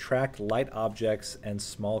gravity to attract light objects and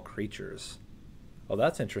small creatures. Oh,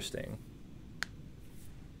 that's interesting.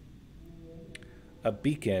 A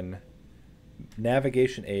beacon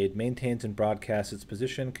Navigation aid maintains and broadcasts its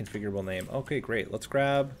position, configurable name. Okay, great. Let's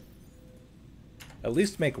grab... At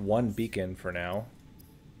least make one beacon for now.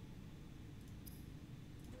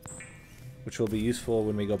 Which will be useful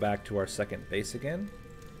when we go back to our second base again.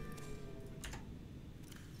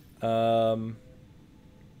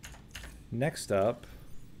 Next up...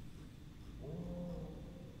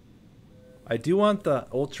 I do want the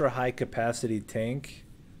ultra high capacity tank.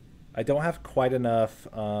 I don't have quite enough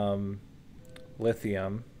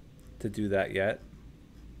lithium to do that yet.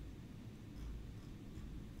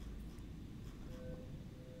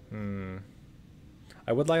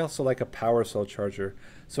 I would also like a power cell charger.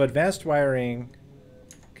 So advanced wiring.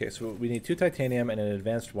 Okay, so we need 2 titanium and an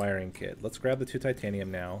advanced wiring kit. Let's grab the 2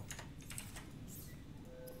 titanium now.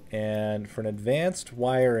 And for an advanced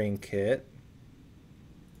wiring kit,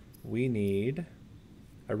 we need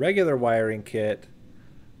a regular wiring kit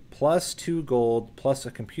plus 2 gold plus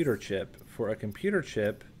a computer chip. For a computer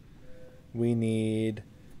chip, we need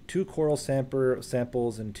 2 coral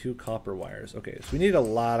samples and 2 copper wires. Okay, so we need a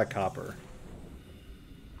lot of copper.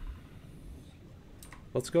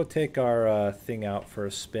 Let's go take our thing out for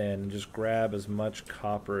a spin and just grab as much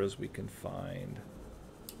copper as we can find.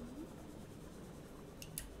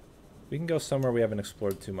 We can go somewhere we haven't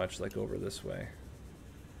explored too much, like over this way.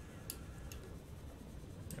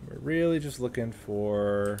 And we're really just looking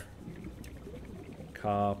for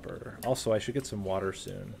copper. Also, I should get some water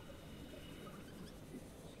soon.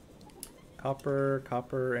 Copper,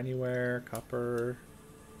 copper, anywhere, copper.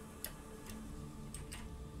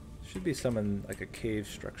 Should be some in like a cave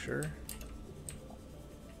structure.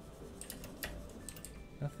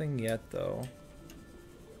 Nothing yet, though.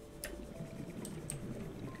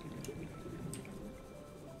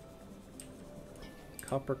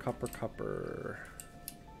 Copper, copper, copper.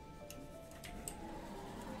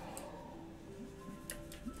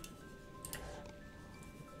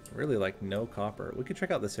 Really like no copper. We could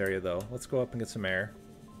check out this area though. Let's go up and get some air.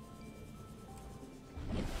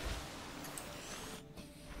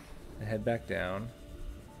 And head back down.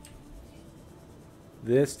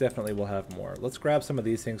 This definitely will have more. Let's grab some of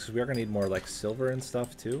these things because we are going to need more like silver and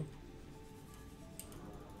stuff too.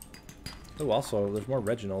 Oh, also there's more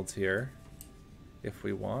Reginalds here if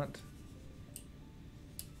we want.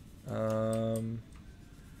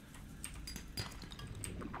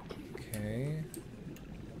 Okay.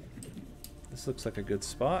 This looks like a good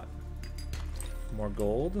spot. More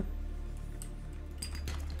gold.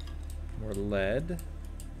 More lead.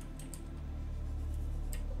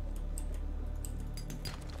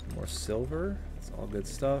 More silver. It's all good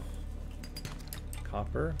stuff.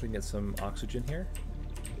 Copper. We can get some oxygen here.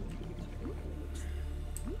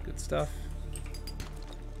 Good stuff.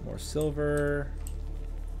 More silver.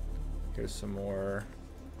 Here's some more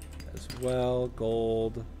as well.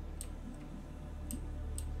 Gold.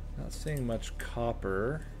 Not seeing much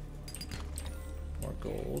copper. More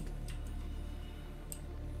gold.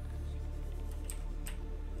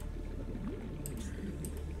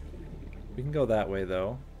 We can go that way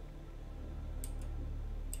though.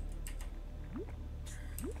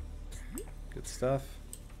 Good stuff.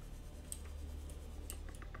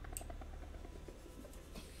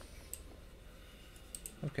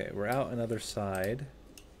 Okay, we're out another side.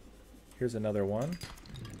 Here's another one.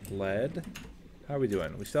 Lead. How are we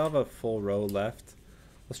doing? We still have a full row left.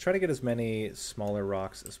 Let's try to get as many smaller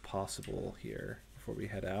rocks as possible here before we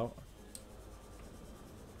head out.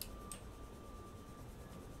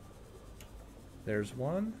 There's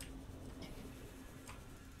one.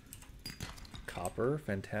 Copper,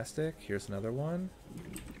 fantastic. Here's another one.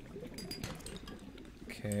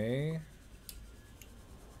 Okay.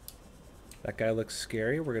 That guy looks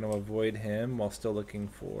scary. We're going to avoid him while still looking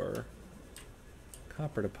for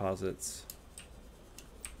copper deposits.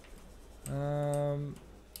 Oh,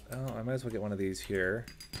 I might as well get one of these here.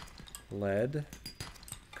 Lead,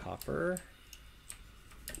 copper.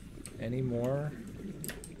 Any more?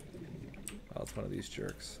 Oh, it's one of these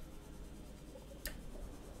jerks.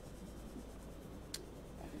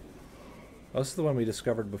 Oh, this is the one we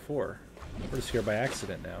discovered before. We're just here by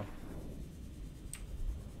accident now.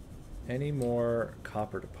 Any more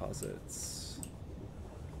copper deposits?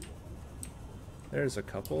 There's a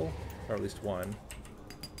couple, or at least one.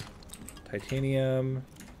 Titanium.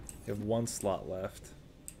 We have one slot left.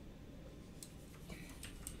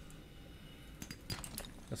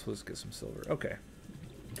 Let's just get some silver. Okay.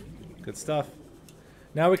 Good stuff.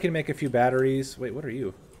 Now we can make a few batteries. Wait, what are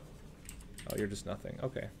you? Oh, you're just nothing.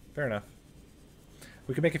 Okay, fair enough.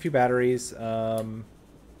 We can make a few batteries. Let's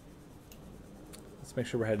make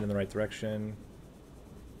sure we're heading in the right direction.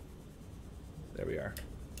 There we are.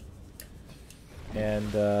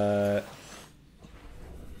 And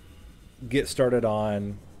get started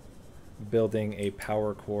on building a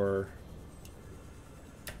power core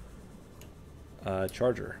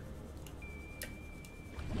charger.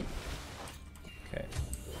 Okay.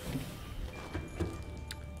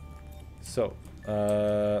 So,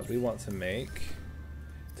 we want to make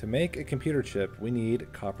a computer chip, we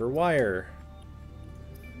need copper wire.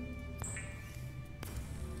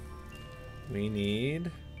 We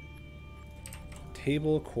need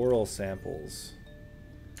table coral samples.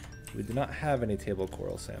 We do not have any table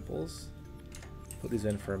coral samples. Put these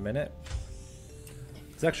in for a minute.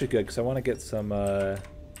 It's actually good because I want to get some other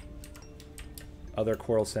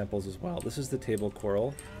coral samples as well. This is the table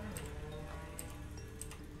coral.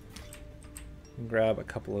 Grab a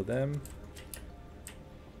couple of them.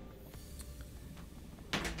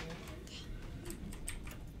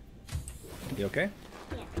 You okay?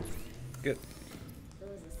 Yeah. Good. It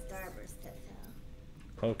was a starburst that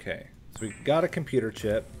fell. Okay, so we got a computer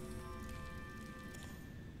chip.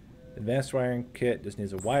 Advanced wiring kit just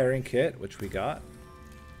needs a wiring kit, which we got.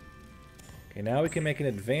 Okay, now we can make an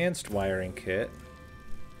advanced wiring kit.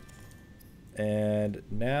 And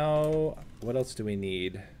now, what else do we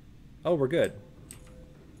need? Oh, we're good.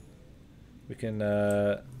 We can,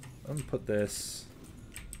 let me put this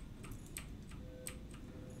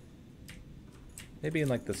maybe in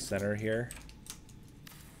like the center here.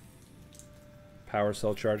 Power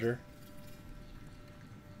cell charger.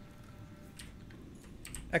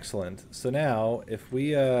 Excellent. So now, if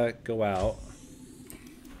we go out,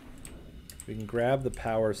 we can grab the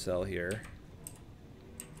power cell here.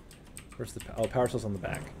 Where's the power cell's on the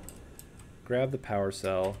back. Grab the power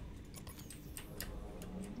cell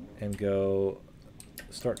and go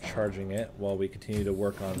start charging it while we continue to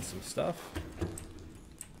work on some stuff.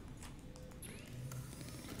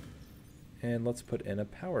 And let's put in a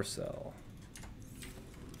power cell.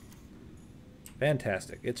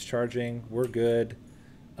 Fantastic. It's charging. We're good.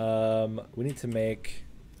 We need to make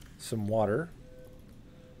some water.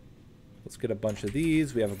 Let's get a bunch of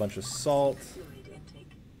these. We have a bunch of salt.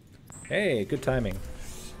 Hey, good timing.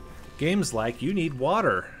 Game's like, you need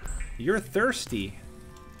water. You're thirsty.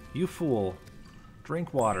 You fool.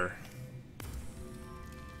 Drink water.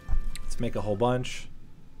 Let's make a whole bunch.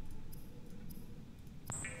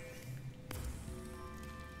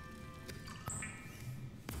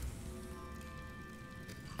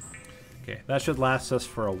 Okay, that should last us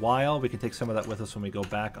for a while. We can take some of that with us when we go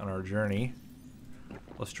back on our journey.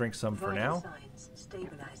 Let's drink some for now.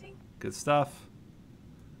 Good stuff.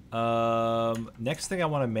 Next thing I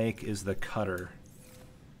want to make is the cutter.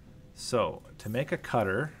 So, to make a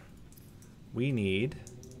cutter, we need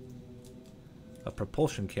a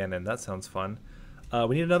propulsion cannon. That sounds fun.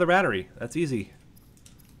 We need another battery. That's easy.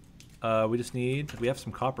 We have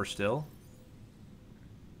some copper still.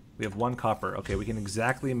 We have 1 copper. Okay, we can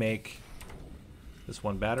exactly make this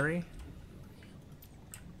 1 battery.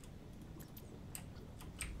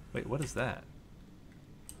 Wait, what is that?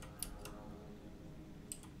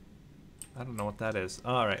 I don't know what that is.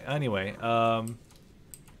 Alright, anyway,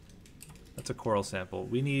 that's a coral sample.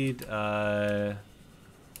 We need, where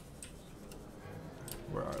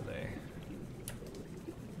are they?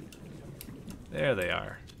 There they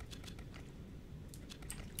are.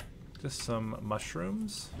 Just some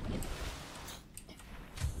mushrooms.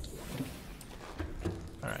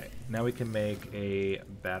 Alright, now we can make a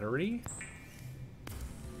battery.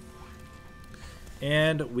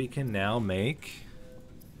 And we can now make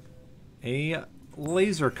a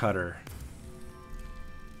laser cutter.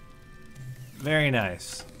 Very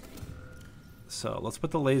nice. So let's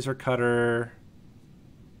put the laser cutter,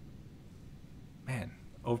 man,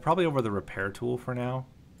 probably over the repair tool for now.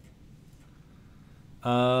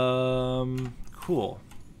 Cool.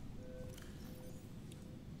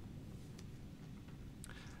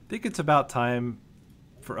 I think it's about time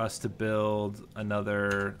for us to build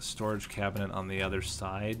another storage cabinet on the other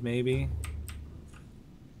side, maybe.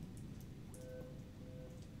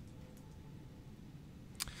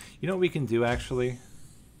 You know what we can do, actually?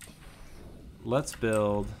 Let's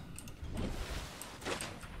build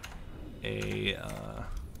a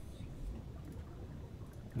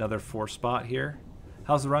another 4-spot here.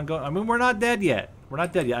 How's the run going? I mean, we're not dead yet. We're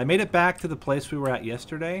not dead yet. I made it back to the place we were at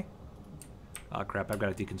yesterday. Oh, crap. I've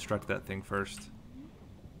got to deconstruct that thing first.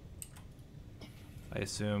 I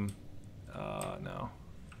assume. No.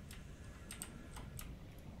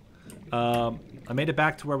 I made it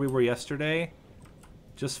back to where we were yesterday.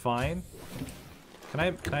 Just fine. Can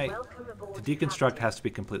I to deconstruct has to be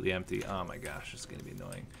completely empty. Oh my gosh, it's gonna be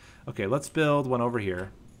annoying. Okay, let's build one over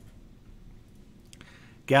here.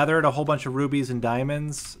 Gathered a whole bunch of rubies and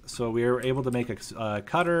diamonds, so we were able to make a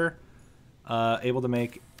cutter, able to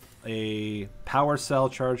make a power cell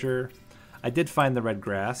charger. I did find the red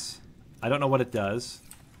grass. I don't know what it does.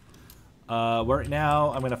 Right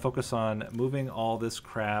now, I'm going to focus on moving all this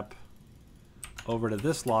crap over to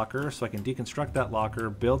this locker so I can deconstruct that locker,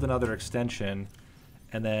 build another extension,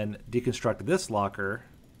 and then deconstruct this locker.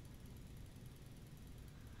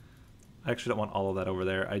 I actually don't want all of that over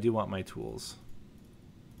there. I do want my tools.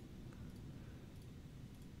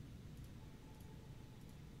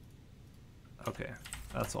 Okay,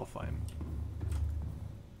 that's all fine.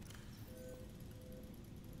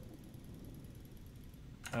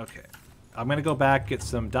 Okay, I'm gonna go back, get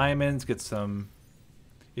some diamonds, get some...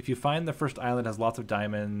 If you find the first island has lots of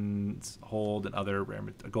diamonds, hold, and other rare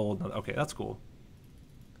gold, okay, that's cool.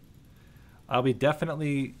 I'll be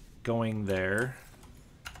definitely going there.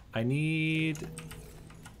 I need...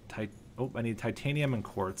 I need titanium and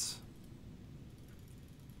quartz.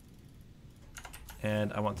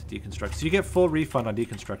 And I want to deconstruct. So you get full refund on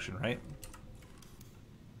deconstruction, right?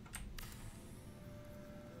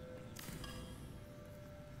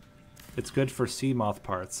 It's good for sea moth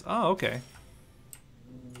parts. Oh, okay.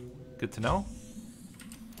 Good to know.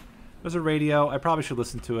 There's a radio. I probably should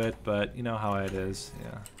listen to it, but you know how it is.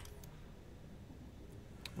 Yeah.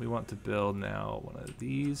 We want to build now one of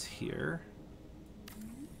these here.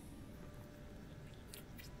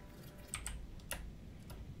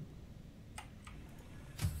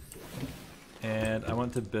 And I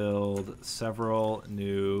want to build several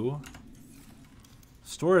new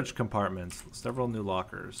storage compartments, several new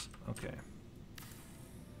lockers. Okay.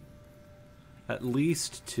 At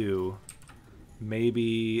least 2,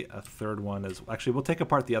 maybe a third one as well. Actually, we'll take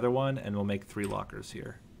apart the other one and we'll make 3 lockers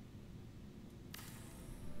here.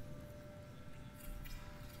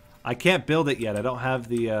 I can't build it yet. I don't have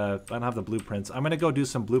the blueprints. I'm gonna go do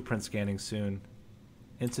some blueprint scanning soon.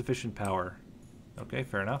 Insufficient power. Okay,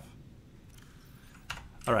 fair enough.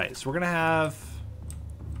 All right, so we're gonna have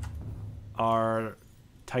our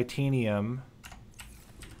titanium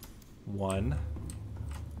 1.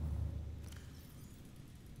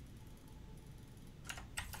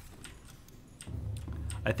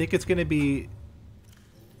 I think it's gonna be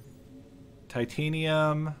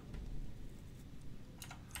titanium.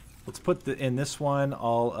 Let's put in this one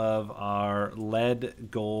all of our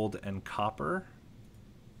lead, gold, and copper.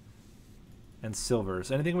 And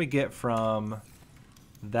silvers. Anything we get from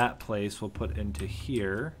that place we'll put into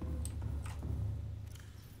here.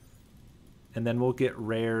 And then we'll get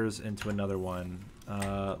rares into another one.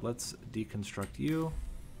 Let's deconstruct you.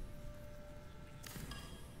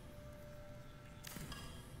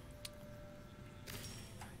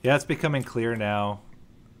 Yeah, it's becoming clear now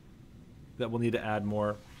that we'll need to add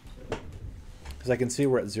more. Because I can see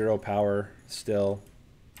we're at 0 power still.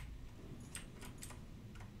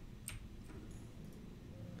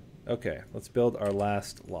 Okay, let's build our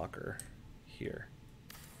last locker here.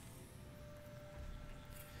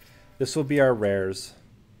 This will be our rares.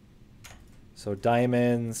 So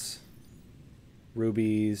diamonds,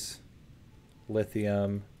 rubies,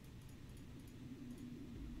 lithium,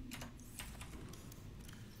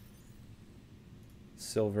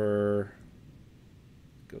 silver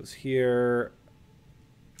goes here.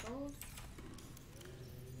 Gold.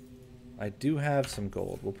 I do have some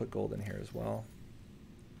gold. We'll put gold in here as well.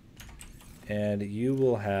 And you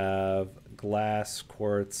will have glass,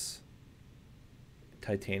 quartz,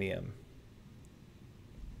 titanium.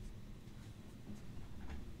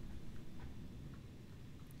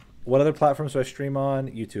 What other platforms do I stream on?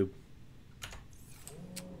 YouTube.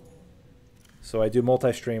 So I do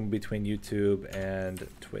multi-stream between YouTube and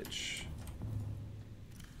Twitch.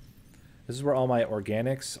 This is where all my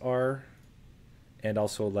organics are. And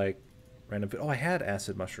also like random... Oh, I had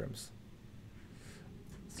acid mushrooms.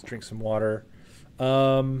 Let's drink some water.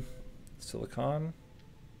 Silicon.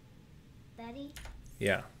 Betty?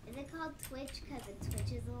 Yeah. Is it called Twitch because it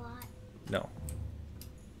twitches a lot? No.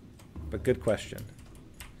 But good question.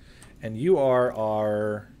 And you are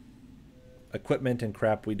our equipment and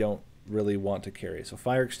crap we don't really want to carry. So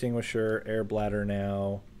fire extinguisher, air bladder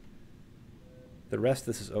now. The rest of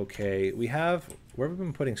this is okay. We have... Where have we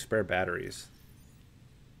been putting spare batteries?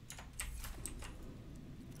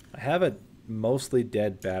 I have a mostly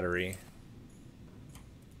dead battery.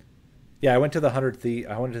 Yeah, I went to the 100 feet.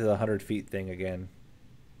 I went to the 100 feet thing again.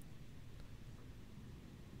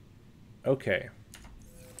 Okay.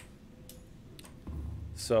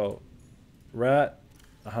 So we're at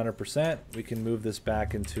 100%. We can move this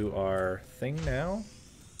back into our thing now.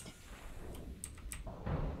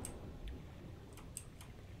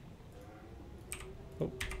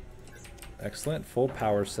 Oh, excellent. Full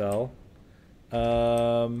power cell.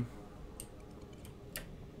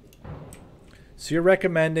 So you're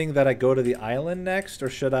recommending that I go to the island next, or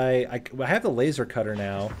should I have the laser cutter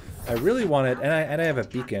now. I really want it, and I have a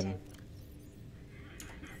beacon.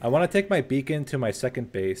 I want to take my beacon to my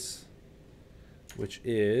second base, which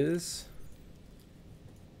is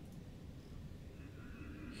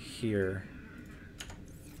here.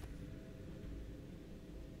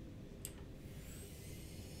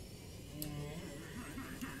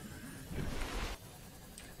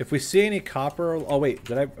 If we see any copper, oh wait,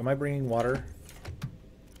 am I bringing water?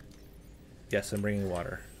 Yes, I'm bringing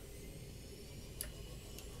water.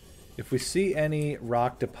 If we see any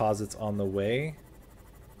rock deposits on the way,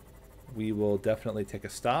 we will definitely take a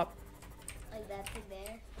stop. Like that thing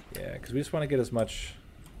there? Yeah, because we just want to get as much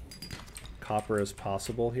copper as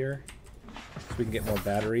possible here, so we can get more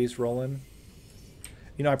batteries rolling.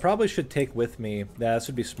 You know, I probably should take with me, yeah, this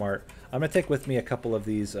would be smart. I'm going to take with me a couple of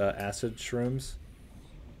these acid shrooms.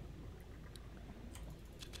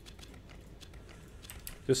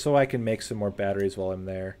 Just so I can make some more batteries while I'm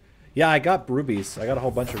there. Yeah, I got rubies. I got a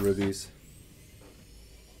whole bunch of rubies.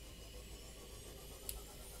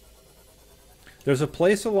 There's a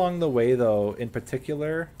place along the way, though, in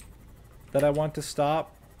particular, that I want to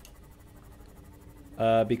stop.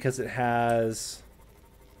 Because it has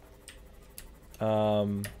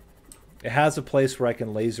a place where I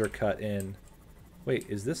can laser cut in. Wait,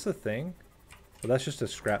 is this a thing? Well, that's just a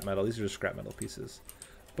scrap metal. These are just scrap metal pieces.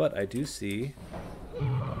 But I do see...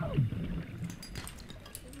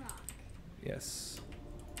 Yes.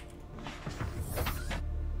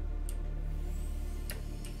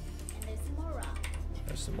 And there's some more rocks.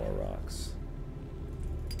 There's some more rocks.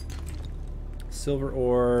 Silver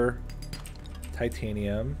ore,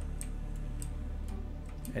 titanium.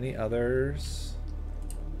 Any others?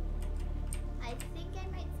 I think I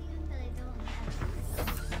might see them, but I don't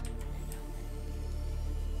have.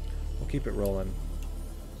 We'll keep it rolling.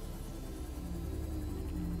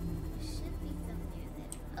 Should be some near there.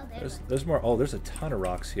 Oh, there's one. There's more. Oh, there's a ton of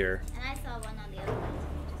rocks here. And I saw one on the other one.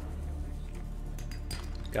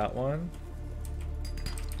 Got one.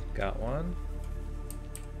 Got one.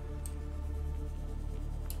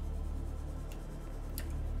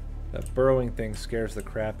 That burrowing thing scares the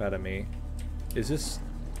crap out of me. Is this...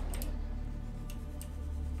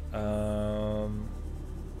 Those are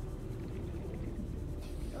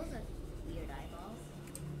weird eyeballs.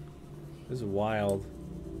 This is wild.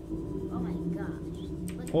 Oh my gosh.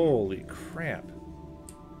 Look at Holy crap.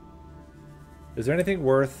 Is there anything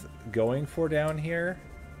worth going for down here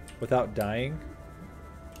without dying?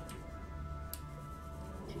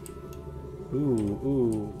 Ooh,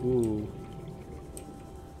 ooh, ooh.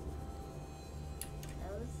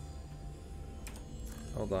 those.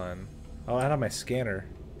 Hold on. Oh, I have my scanner.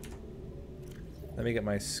 Let me get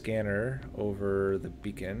my scanner over the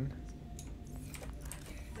beacon.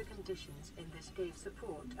 The conditions in this cave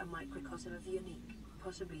support a microcosm of unique,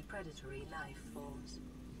 possibly predatory life forms.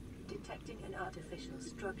 Detecting an artificial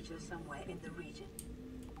structure somewhere in the region.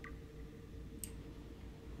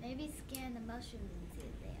 Maybe scan the mushrooms and see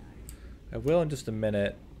what they are. I will in just a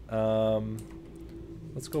minute.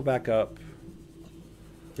 Let's go back up.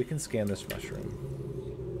 We can scan this mushroom.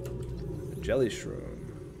 A jelly shroom.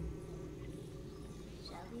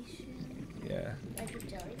 Jelly shroom? Yeah. Like a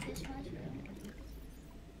jellyfish mushroom?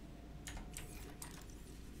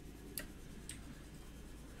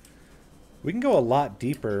 We can go a lot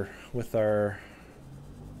deeper with our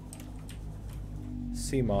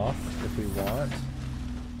sea moth if we want.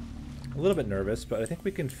 A little bit nervous, but I think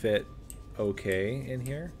we can fit okay in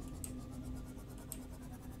here.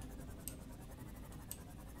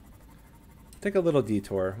 Take a little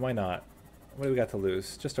detour. Why not? What do we got to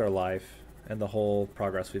lose? Just our life and the whole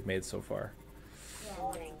progress we've made so far. Yeah,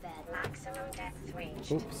 Warning. that's bad. Maximum depth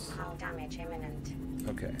reached. Oops. Hull damage imminent.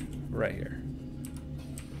 Okay, right here.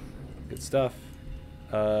 Good stuff.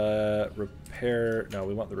 Repair. No,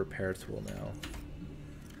 we want the repair tool now.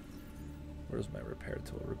 Where's my repair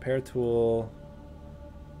tool? Repair tool.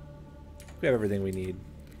 We have everything we need.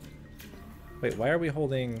 Wait, why are we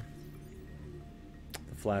holding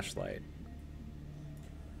the flashlight?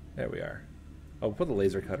 There we are. Oh, we'll put the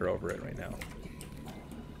laser cutter over it right now.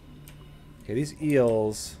 Okay, these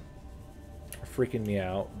eels are freaking me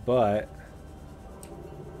out, but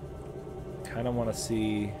kind of want to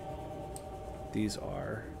see what these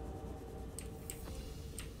are.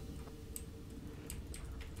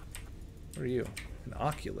 What are you? An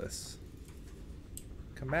Oculus.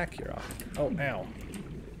 Come back here, Oculus. Oh, ow.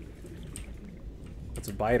 That's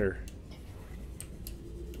a biter.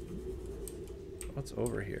 What's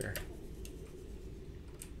over here?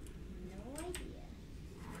 No idea.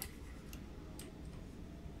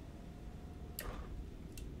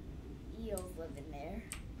 Eels live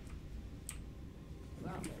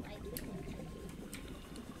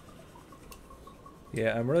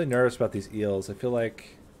Yeah, I'm really nervous about these eels. I feel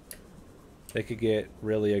like they could get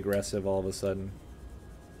really aggressive all of a sudden.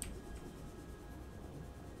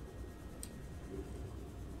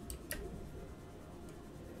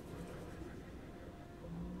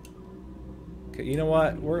 Okay, you know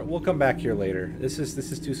what? We'll come back here later. This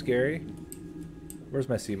is too scary. Where's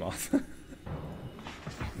my sea moth?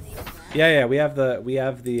 Yeah, we have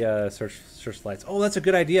the searchlights. Oh, that's a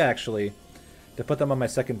good idea actually, to put them on my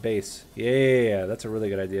second base. Yeah, that's a really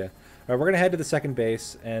good idea. All right, we're gonna head to the second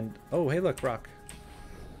base and oh, hey, look, rock.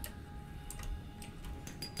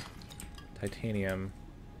 Titanium.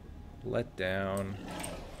 Let down.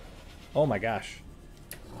 Oh my gosh.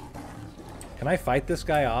 Can I fight this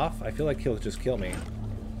guy off? I feel like he'll just kill me.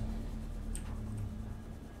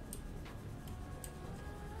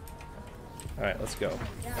 Alright, let's go. Now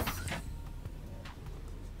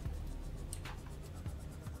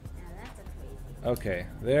that's a crazy. Okay,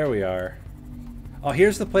 there we are. Oh,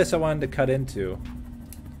 here's the place I wanted to cut into.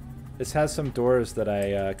 This has some doors that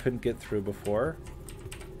I couldn't get through before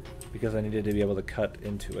because I needed to be able to cut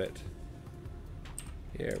into it.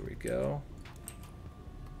 Here we go.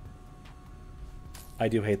 I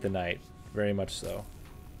do hate the night, very much so.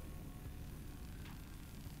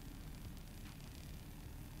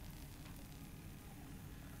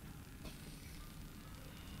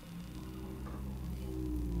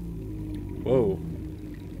 Whoa.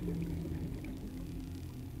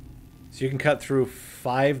 So you can cut through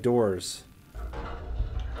 5 doors.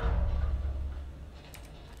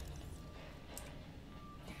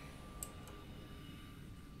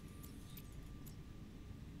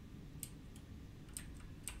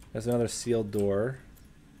 There's another sealed door.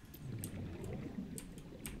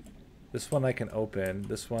 This one I can open.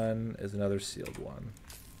 This one is another sealed one.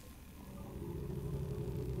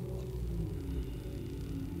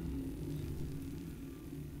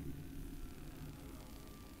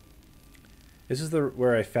 This is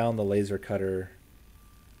where I found the laser cutter.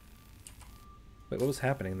 Wait, what was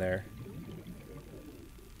happening there?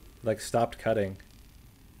 Like stopped cutting.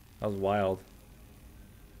 That was wild.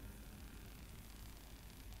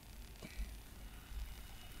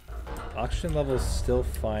 Oxygen level's still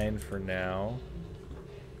fine for now.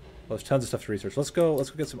 Well, there's tons of stuff to research. Let's go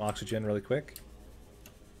get some oxygen really quick.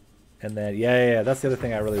 And then yeah, that's the other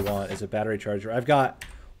thing I really want is a battery charger. I've got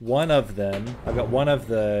one of them. I've got one of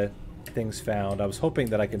the things found. I was hoping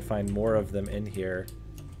that I can find more of them in here.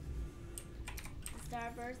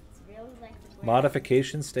 Starbursts really like the grass.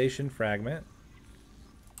 Modification station fragment.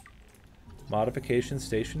 Modification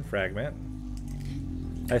station fragment.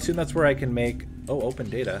 I assume that's where I can make... Oh, open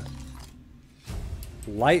data.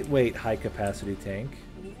 Lightweight high capacity tank.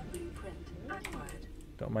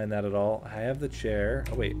 Don't mind that at all. I have the chair.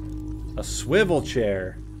 Oh wait, a swivel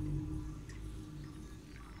chair.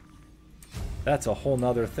 That's a whole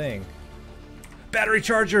nother thing. Battery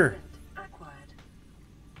charger.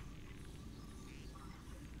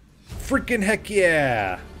 Freaking heck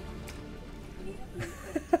yeah.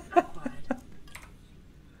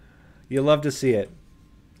 You love to see it.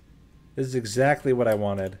 This is exactly what I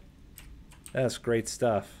wanted. That's great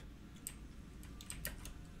stuff.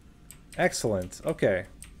 Excellent. Okay.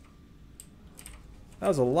 That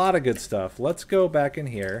was a lot of good stuff. Let's go back in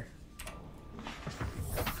here.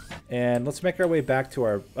 And let's make our way back to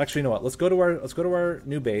our... Actually, you know what? Let's go to our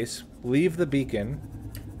new base. Leave the beacon.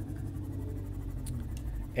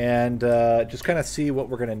 And just kind of see what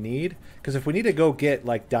we're going to need. Because if we need to go get,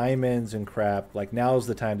 like, diamonds and crap, like, now's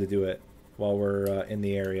the time to do it while we're in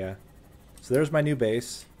the area. So there's my new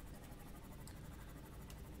base.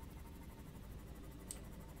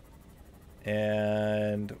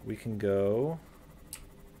 And we can go...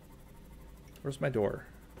 Where's my door?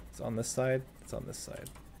 It's on this side? It's on this side.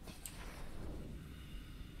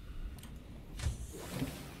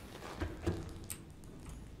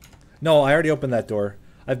 No, I already opened that door.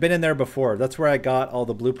 I've been in there before. That's where I got all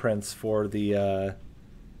the blueprints for the...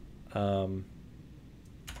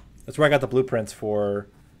 That's where I got the blueprints for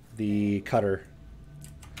the cutter.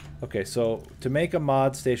 Okay, so to make a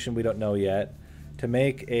mod station, we don't know yet. To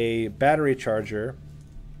make a battery charger,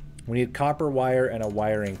 we need copper wire and a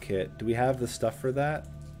wiring kit. Do we have the stuff for that?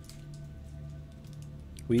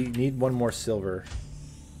 We need one more silver.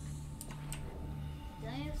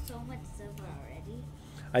 Don't you have so much silver already?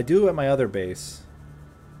 I do at my other base.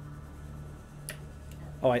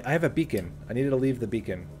 Oh, I have a beacon. I needed to leave the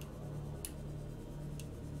beacon.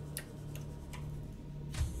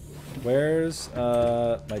 Where's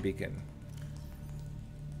my beacon?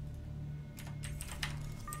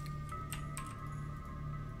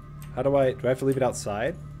 How do I have to leave it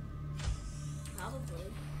outside? Probably.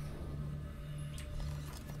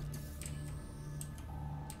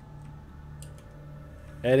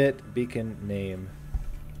 Edit beacon name.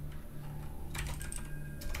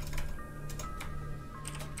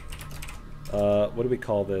 What do we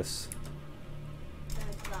call this?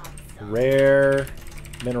 Rare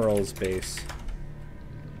minerals base.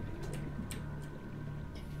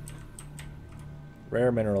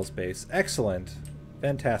 Rare minerals base. Excellent.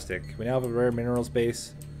 Fantastic. We now have a rare minerals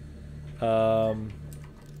base. We want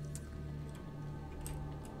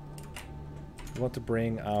to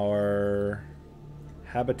bring our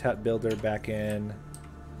habitat builder back in.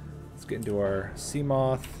 Let's get into our sea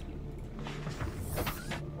moth.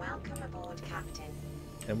 Welcome aboard, Captain.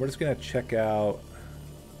 And we're just going to check out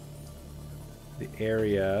the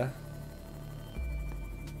area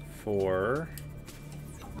for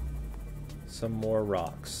some more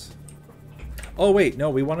rocks. Oh wait, no,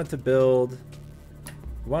 we wanted to build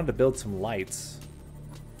some lights.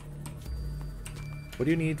 What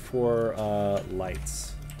do you need for lights?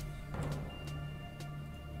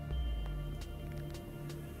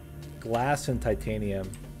 Glass and titanium.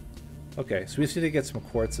 Okay, so we just need to get some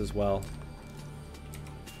quartz as well.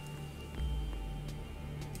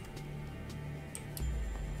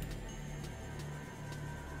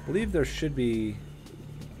 I believe there should be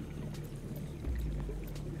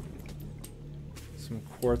some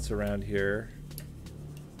quartz around here.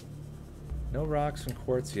 No rocks and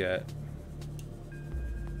quartz yet.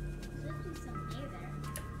 Should be some near there.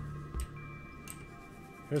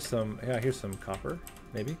 Here's some, yeah, here's some copper,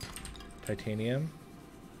 maybe. Titanium.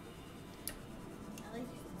 At least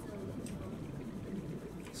it's so useful.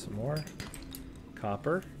 Some more.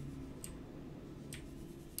 Copper.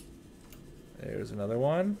 There's another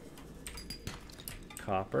one.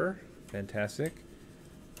 Copper. Fantastic.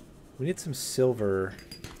 We need some silver.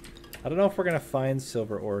 I don't know if we're going to find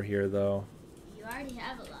silver ore here, though. You already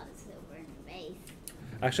have a lot of silver in your base.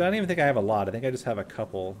 Actually, I don't even think I have a lot. I think I just have a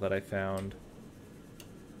couple that I found.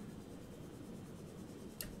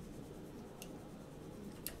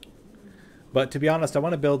 But to be honest, I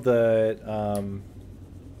want to build the...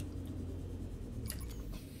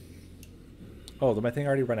 Oh, did my thing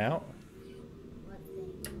already run out? What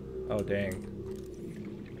thing? Oh, dang.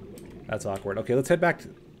 That's awkward. Okay, let's head back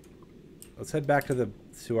to... Let's head back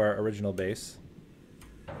to our original base.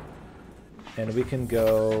 And we can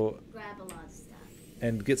go Grab a lot of stuff.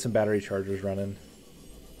 and get some battery chargers running.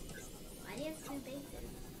 Why do you have two bases?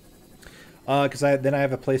 Because then I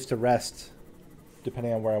have a place to rest,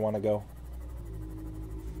 depending on where I want to go.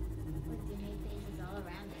 What, do you make bases all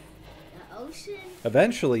around it? The ocean?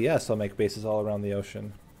 Eventually, yes, I'll make bases all around the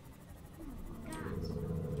ocean. Oh, gosh.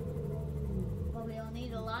 Well, we'll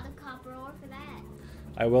need a lot of copper ore for that.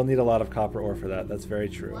 I will need a lot of copper ore for that. That's very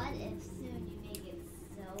true. What if soon you make it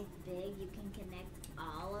so big you can connect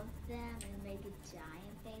all of them and make a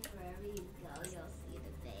giant base? Wherever you go, you'll see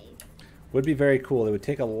the base. Would be very cool. It would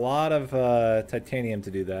take a lot of titanium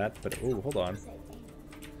to do that, but oh, hold on.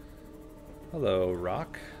 Hello,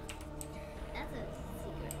 rock. That's a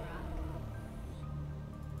secret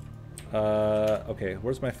rock. Okay,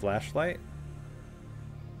 where's my flashlight?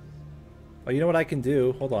 Oh, you know what I can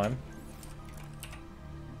do? Hold on.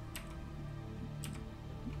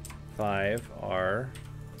 5R.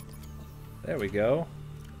 There we go.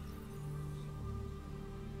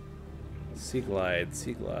 Sea glide,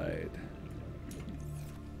 sea glide.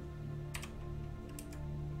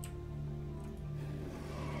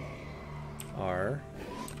 R.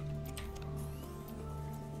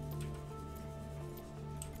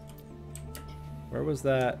 Where was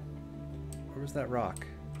that? Where was that rock?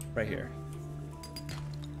 Right here.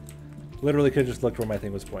 Literally could have just looked where my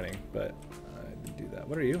thing was pointing, but I didn't do that.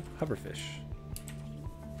 What are you? Hoverfish.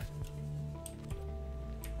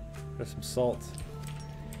 There's some salt.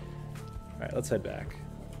 Alright, let's head back.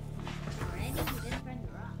 Already? You didn't find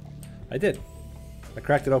the rock. I did. I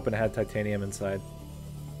cracked it open and it had titanium inside.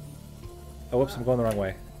 Oh, whoops, I'm going the wrong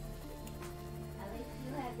way. At least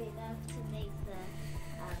you have enough to make the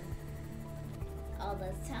all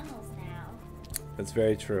those tunnels now. That's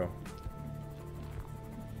very true.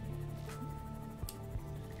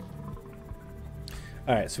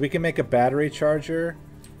 Alright, so we can make a battery charger.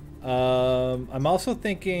 I'm also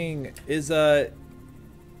thinking, is the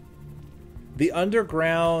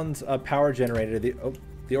underground power generator,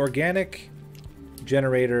 the organic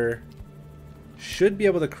generator, should be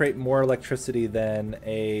able to create more electricity than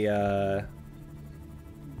a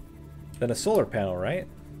solar panel, right?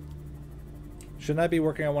 Shouldn't I be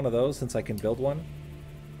working on one of those since I can build one?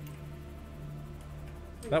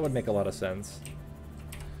 That would make a lot of sense.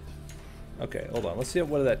 Okay, hold on. Let's see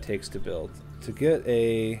what that takes to build. To get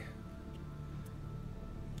a...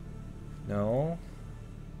 No.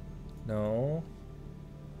 No.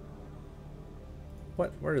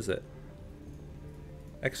 what? Where is it?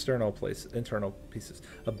 External place, internal pieces.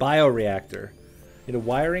 A bioreactor. Need a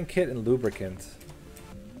wiring kit and lubricant.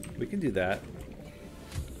 We can do that.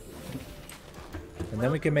 And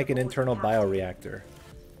then we can make an internal bioreactor.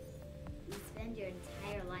 You spend your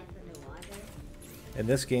entire life underwater? In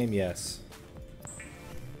this game, yes. I thought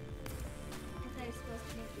you were supposed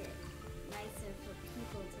to make it nicer for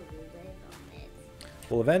people to live on it.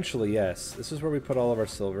 Well, eventually, yes. This is where we put all of our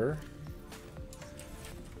silver.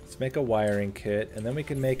 Let's make a wiring kit, and then we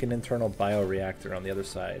can make an internal bioreactor on the other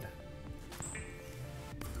side.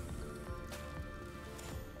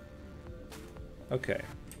 Okay.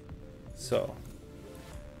 So,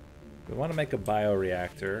 we want to make a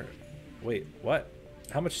bioreactor. Wait, what?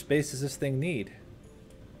 How much space does this thing need?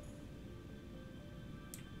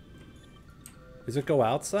 Does it go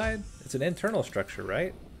outside? It's an internal structure,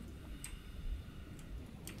 right?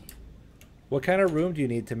 What kind of room do you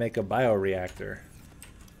need to make a bioreactor?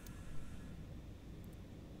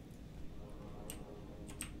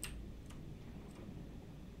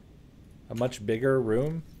 A much bigger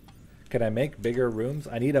room? Can I make bigger rooms?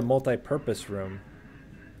 I need a multi-purpose room.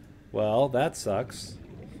 Well, that sucks.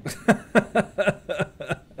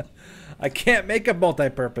 I can't make a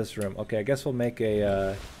multi-purpose room. Okay, I guess we'll make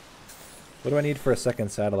a... what do I need for a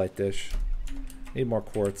second satellite dish? Need more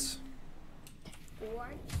quartz.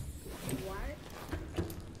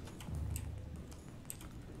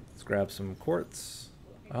 Let's grab some quartz.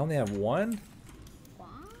 I only have one?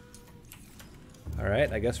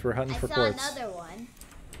 Alright, I guess we're hunting for quartz. I saw another one.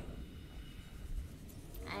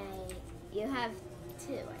 You have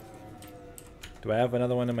two, I think. Do I have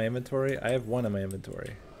another one in my inventory? I have one in my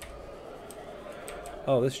inventory.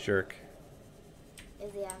 Oh, this jerk.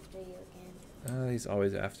 Is he after you again? He's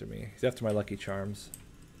always after me. He's after my Lucky Charms.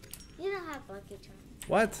 You don't have Lucky Charms.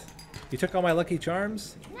 What? You took all my Lucky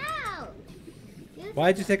Charms? No!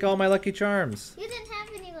 Why'd you take all my Lucky Charms? You didn't have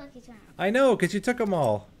any Lucky Charms. I know, because you took them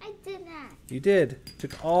all. I did not. You did.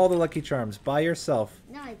 Took all the Lucky Charms by yourself.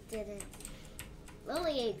 No, I didn't.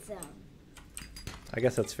 Lily ate some. I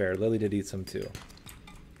guess that's fair. Lily did eat some too.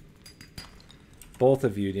 Both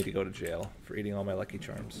of you need to go to jail for eating all my Lucky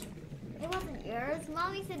Charms. It wasn't yours.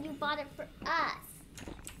 Mommy said you bought it for us.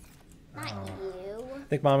 Not you. I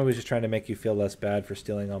think Mommy was just trying to make you feel less bad for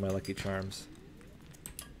stealing all my Lucky Charms.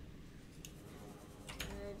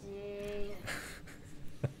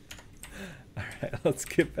 Alright, let's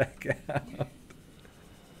get back out.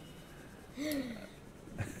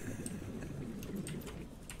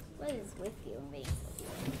 What is with you, me?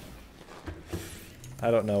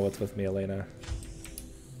 I don't know what's with me, Elena.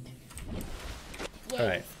 Yeah,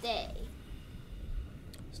 Alright. stay.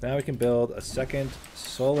 So now we can build a second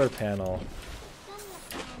solar panel.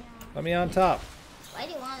 Let me on top. Why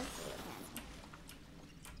do you want to see it, Hannah?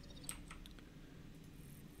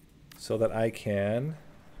 So that I can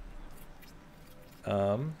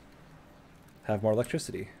have more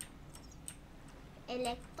electricity.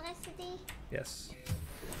 Electricity? Yes.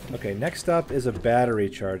 Okay, next up is a battery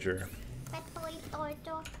charger. Battery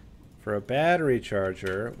charger. For a battery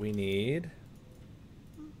charger, we need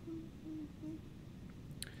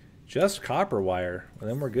just copper wire, and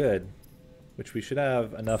then we're good. Which we should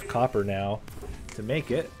have enough copper now to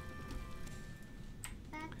make it.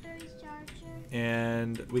 Battery charger.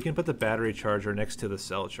 And we can put the battery charger next to the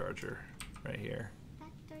cell charger right here.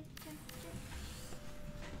 Battery charger.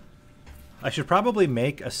 I should probably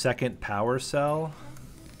make a second power cell.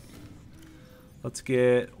 Let's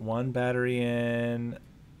get one battery in.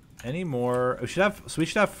 Any more? We should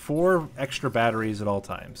have 4 extra batteries at all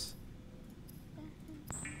times.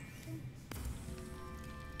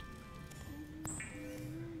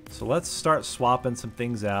 So let's start swapping some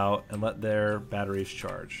things out and let their batteries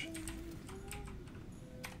charge.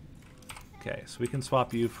 Okay, so we can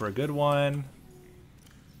swap you for a good one.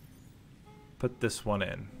 Put this one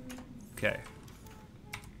in. Okay.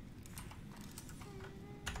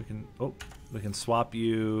 We can swap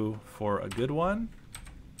you for a good one.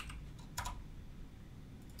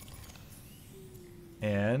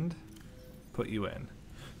 And put you in.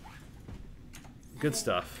 Good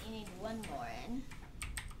stuff. You need one more in.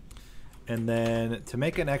 And then to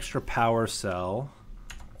make an extra power cell,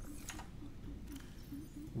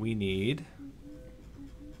 we need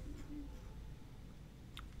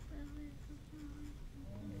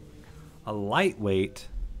a lightweight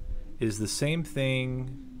is the same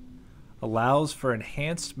thing, allows for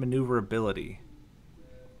enhanced maneuverability.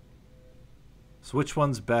 So which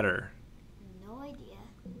one's better? No idea.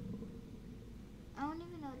 I don't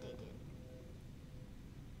even know what they did.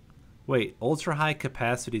 Wait, ultra high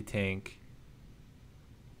capacity tank.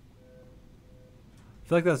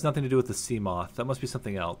 feel like that has nothing to do with the sea moth. That must be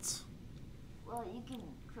something else. Well, you can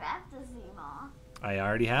craft a sea moth. I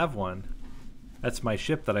already have one. That's my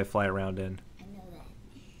ship that I fly around in. I know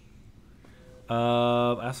that.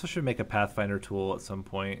 I also should make a Pathfinder tool at some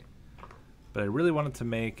point. But I really wanted to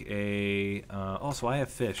make a... also, I have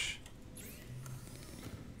fish. So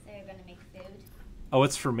you're gonna make food? Oh,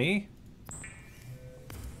 it's for me?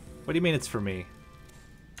 What do you mean it's for me?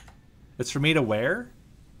 It's for me to wear?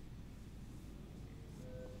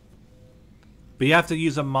 But you have to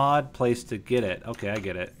use a mod place to get it. Okay, I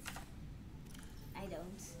get it. I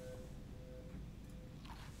don't.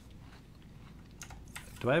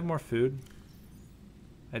 Do I have more food?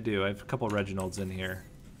 I do. I have a couple Reginalds in here.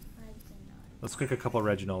 I do not. Let's cook a couple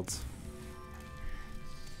Reginalds.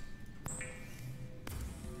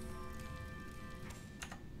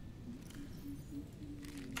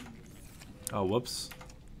 Oh, whoops.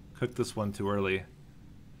 Cooked this one too early.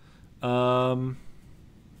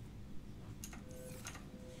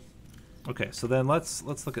 Okay, so then let's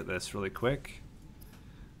look at this really quick.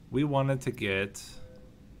 We wanted to get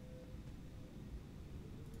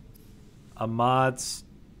a mod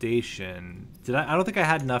station. I don't think I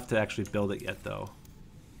had enough to actually build it yet, though.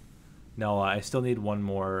 No, I still need one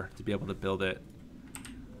more to be able to build it.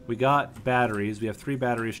 We got batteries. We have 3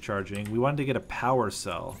 batteries charging. We wanted to get a power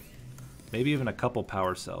cell. Maybe even a couple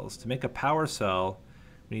power cells. To make a power cell,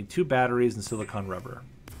 we need 2 batteries and silicon rubber.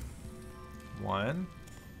 1.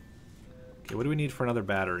 Okay, what do we need for another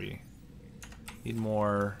battery? Need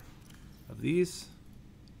more of these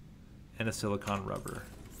and a silicon rubber.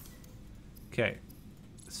 Okay,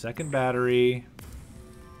 second battery.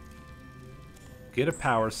 Get a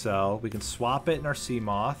power cell. We can swap it in our sea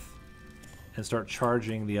moth and start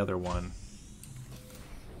charging the other one.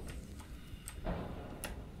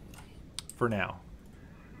 For now.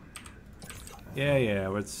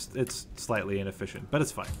 Yeah, it's slightly inefficient, but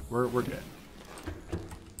it's fine. We're good.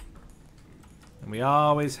 And we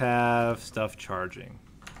always have stuff charging.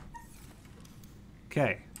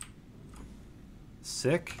 Okay.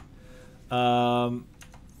 Sick.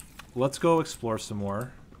 Let's go explore some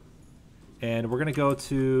more. And we're gonna go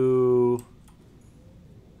to...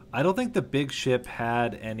 I don't think the big ship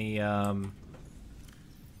had any... we have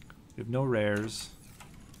no rares.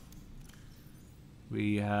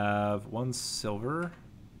 We have 1 silver.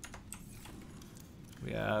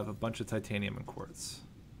 We have a bunch of titanium and quartz.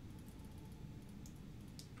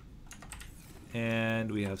 And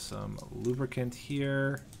we have some lubricant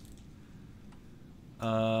here.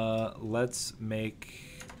 Let's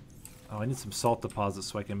make... Oh, I need some salt deposits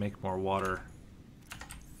so I can make more water.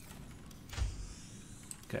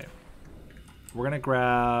 Okay. We're gonna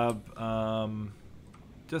grab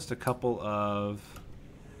just a couple of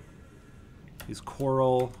these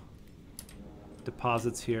coral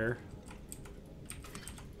deposits here.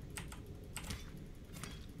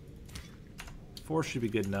 4 should be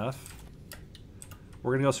good enough.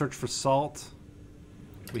 We're gonna go search for salt.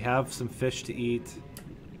 We have some fish to eat.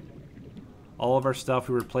 All of our stuff,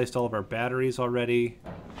 we replaced all of our batteries already.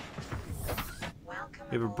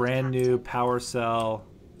 We have a brand new power cell.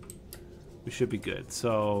 We should be good.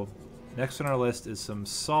 So next on our list is some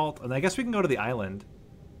salt. And I guess we can go to the island.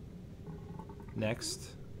 Next.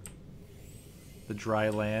 The dry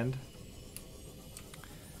land.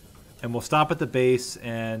 And we'll stop at the base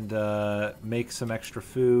and make some extra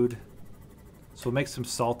food. So we'll make some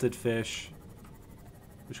salted fish.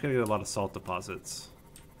 We just gotta get a lot of salt deposits.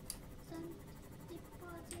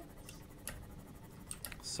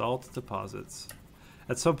 Salt deposits.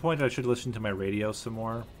 At some point I should listen to my radio some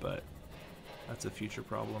more, but that's a future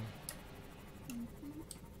problem.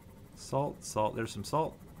 Salt, salt, there's some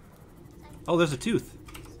salt. Oh, there's a tooth.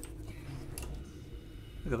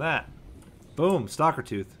 Look at that. Boom, stalker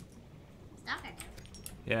tooth. Stalker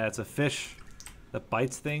tooth. Yeah, it's a fish that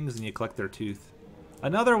bites things and you collect their tooth.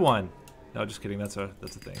 Another one. No, just kidding. That's a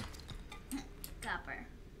thing. Copper.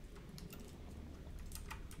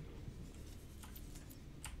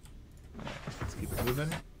 Let's keep it moving.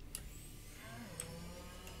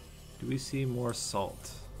 Do we see more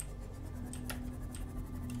salt?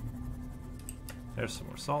 There's some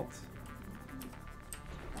more salt.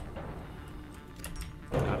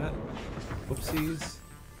 Got it. Whoopsies.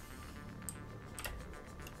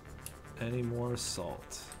 Any more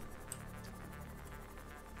salt?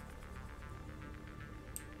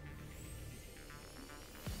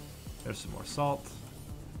 There's some more salt.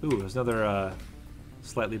 Ooh, there's another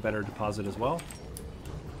slightly better deposit as well.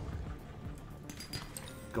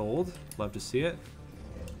 Gold. Love to see it.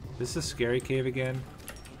 This is a scary cave again.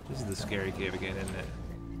 This is the scary cave again, isn't it?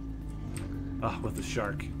 Ah, with the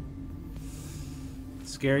shark.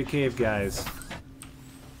 Scary cave, guys.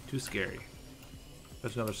 Too scary.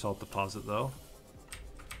 There's another salt deposit, though.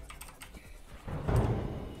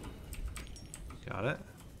 Got it.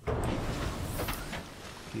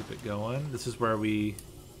 Keep it going. This is where we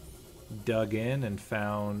dug in and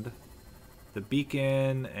found the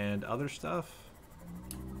beacon and other stuff.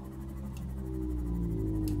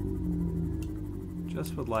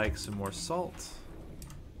 Just would like some more salt.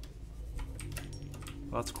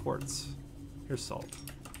 Well, that's quartz. Here's salt.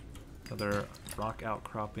 Another rock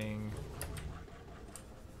outcropping.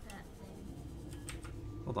 That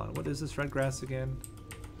thing. Hold on, what is this red grass again?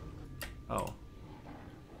 Oh.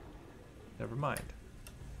 Never mind.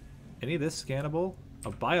 Any of this scannable?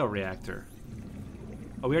 A bioreactor.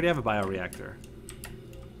 Oh, we already have a bioreactor.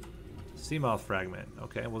 Seamoth fragment.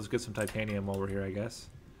 Okay, we'll just get some titanium while we're here, I guess.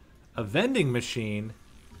 A vending machine?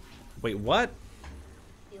 Wait, what?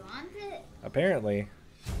 You want it? Apparently.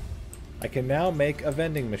 I can now make a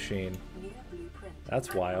vending machine.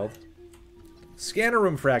 That's wild. Scanner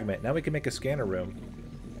room fragment. Now we can make a scanner room.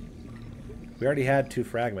 We already had 2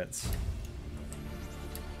 fragments.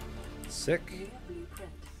 Sick.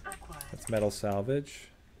 That's metal salvage.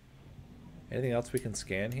 Anything else we can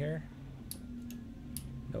scan here?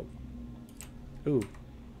 Nope. Ooh.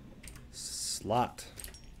 Slot.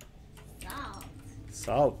 Salt.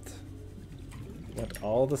 Salt. Want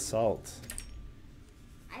all the salt.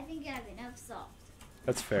 I think I have enough salt.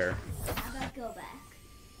 That's fair. How about go back?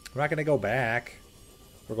 We're not going to go back.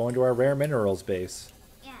 We're going to our rare minerals base.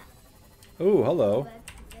 Yeah. Ooh, Go hello. back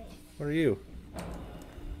to the base. What are you?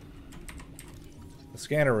 A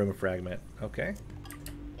scanner room fragment. Okay.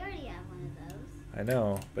 You already have one of those. I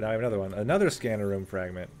know, but now I have another one. Another scanner room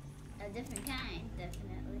fragment. A different kind,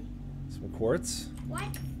 definitely. Some quartz.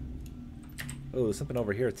 What? Oh, there's something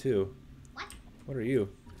over here too. What? What are you?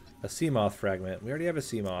 A seamoth fragment. We already have a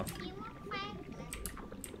seamoth. You want fragments?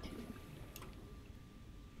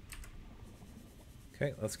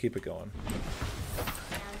 Okay, let's keep it going.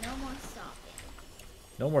 Now, no more stopping.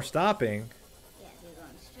 No more stopping. Yeah, you're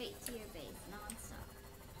going straight to your base,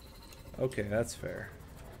 non-stop. Okay, that's fair.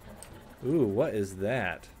 Ooh, what is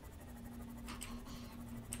that?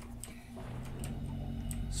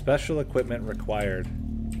 Special equipment required.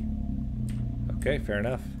 Okay, fair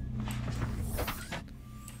enough.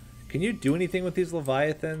 Can you do anything with these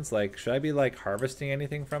leviathans? Like, should I be like harvesting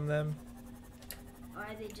anything from them? Or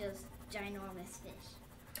are they just ginormous fish?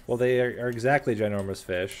 Well, they are exactly ginormous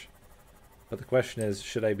fish. But the question is,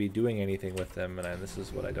 should I be doing anything with them? And this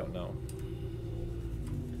is what I don't know.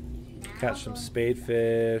 Now Catch some go-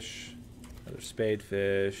 spadefish. Another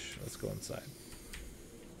spadefish. Let's go inside.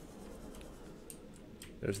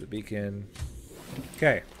 There's the beacon.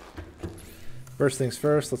 Okay. First things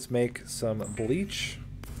first, let's make some bleach.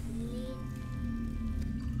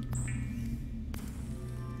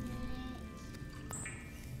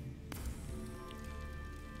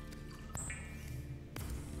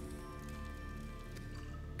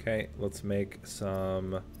 Okay, let's make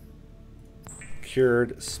some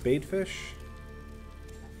cured spadefish.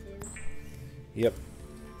 Food. Yep,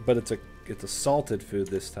 but it's a salted food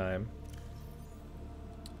this time.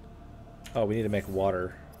 Oh, we need to make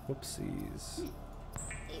water. Whoopsies.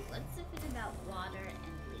 Hey, what's the food about water and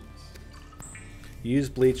bleach? Use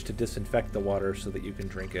bleach to disinfect the water so that you can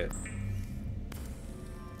drink it.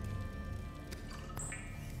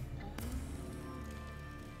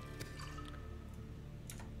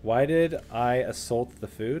 Why did I assault the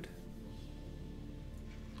food?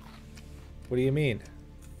 What do you mean?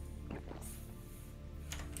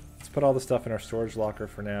 Let's put all the stuff in our storage locker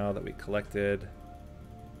for now that we collected.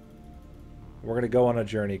 We're gonna go on a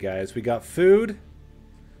journey, guys. We got food.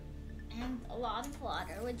 And a lot of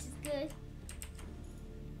water, which is good.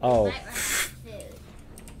 Oh, Might run out of food.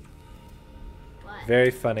 What?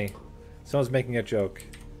 very funny. Someone's making a joke.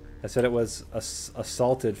 I said it was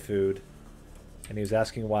assaulted food. And he was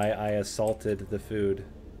asking why I assaulted the food.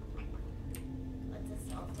 What's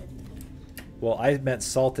assaulted? Well, I meant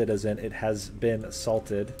salted as in it has been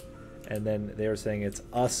salted. And then they were saying it's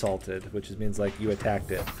assaulted, which means like you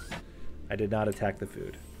attacked it. I did not attack the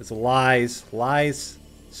food. It's lies. Lies.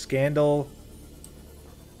 Scandal.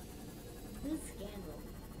 Who's scandal?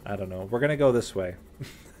 I don't know. We're going to go this way.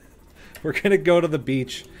 We're going to go to the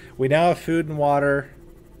beach. We now have food and water.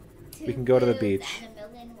 We can go to the beach. And a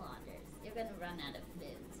million waters. You're gonna run out of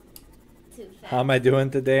food. Too fast. How am I doing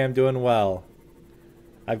today? I'm doing well.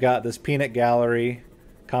 I've got this peanut gallery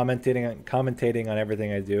commentating on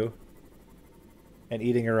everything I do. And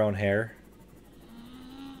eating her own hair.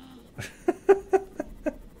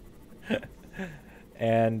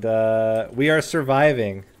 And we are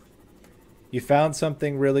surviving. You found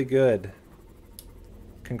something really good.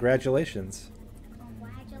 Congratulations.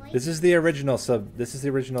 Congratulations. This is the original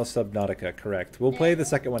Subnautica, correct. We'll play the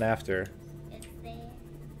second one after. It's there.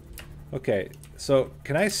 Okay, so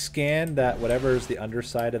can I scan that whatever's the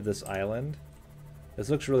underside of this island? This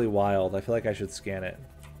looks really wild. I feel like I should scan it.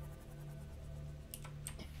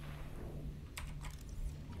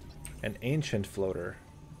 An ancient floater.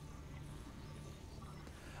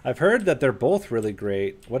 I've heard that they're both really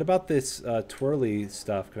great. What about this twirly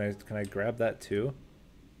stuff? Can I grab that too?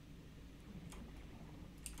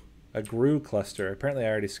 A GRU cluster. Apparently I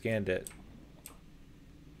already scanned it.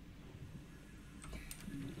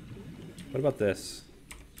 What about this?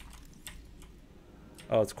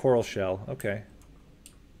 Oh, it's coral shell. Okay.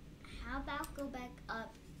 How about go back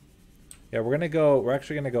up? Yeah, we're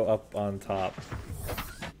actually gonna go up on top.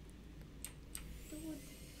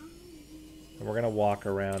 And we're gonna walk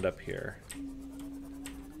around up here.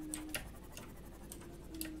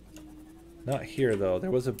 Not here though. There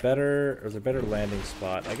was a better landing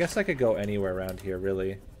spot. I guess I could go anywhere around here,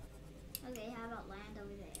 really. Okay, how about land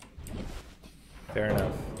over there? Fair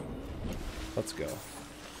enough. Let's go.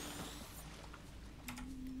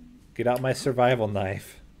 Get out my survival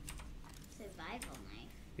knife. Survival knife.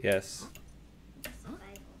 Yes. Survival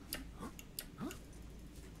knife.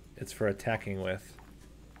 It's for attacking with.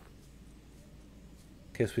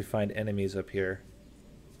 In case we find enemies up here.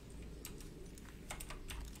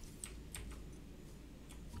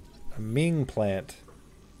 A Ming plant.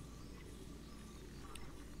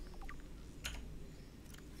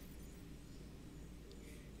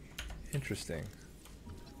 Interesting.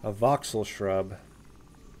 A voxel shrub.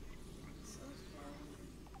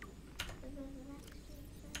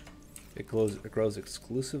 It grows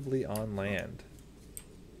exclusively on land.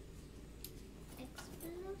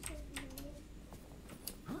 Exclusively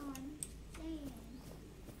on land.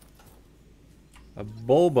 A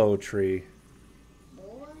bulbo tree.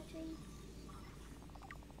 Boa tree?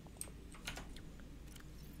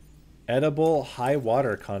 Edible high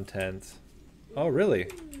water content. Oh, really?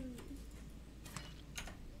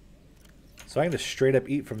 So I can just straight up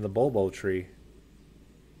eat from the bulbo tree.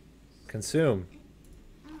 Consume.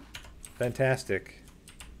 Fantastic.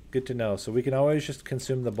 Good to know. So we can always just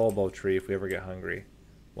consume the bulbo tree if we ever get hungry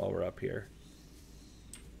while we're up here.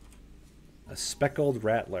 A speckled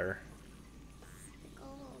rattler.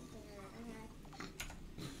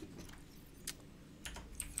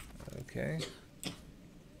 Okay.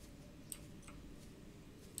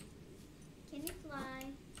 Can you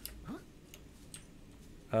fly?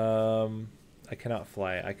 I cannot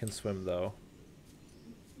fly. I can swim though.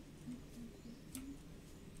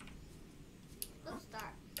 Looks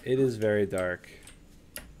dark. It is very dark.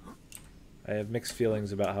 I have mixed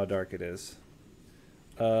feelings about how dark it is.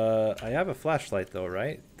 I have a flashlight though,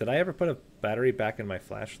 right? Did I ever put a battery back in my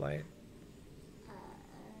flashlight?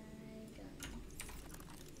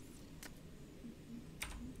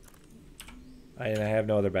 I don't know. I have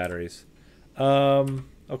no other batteries.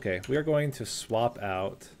 Okay, we are going to swap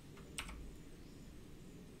out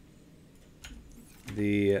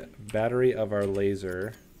the battery of our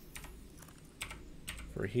laser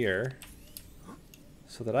for here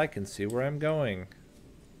so that I can see where I'm going.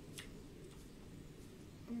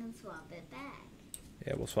 And then swap it back.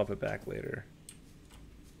 Yeah, we'll swap it back later.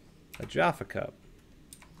 A Jaffa cup.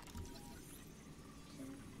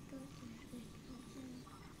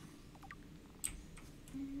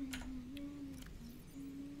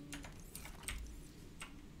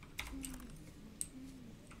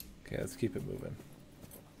 Okay, let's keep it moving.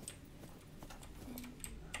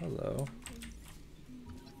 Hello.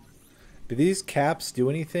 Do these caps do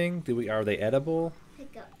anything? Are they edible?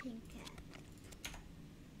 Pick up pink cat.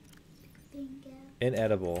 Pink cat.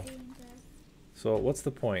 Inedible. Pink cat. So what's the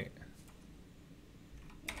point?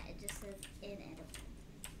 Yeah, it just says inedible.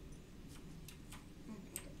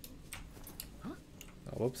 Inedible.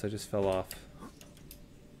 Oh, whoops, I just fell off.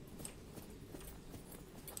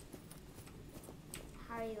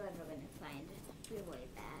 How are you ever going to find your way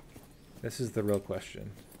back? This is the real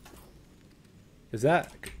question. Is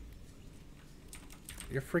that...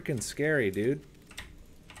 You're freaking scary, dude.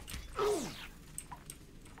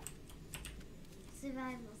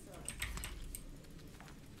 Survival sword.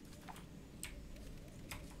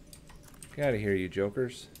 Get out of here, you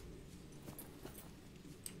jokers.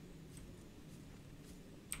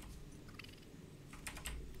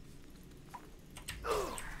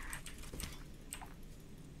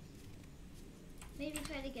 Maybe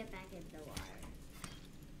try to get back into the water.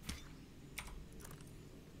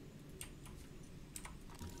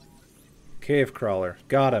 Cave crawler.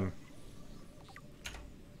 Got him.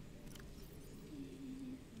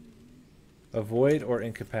 Avoid or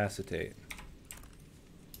incapacitate.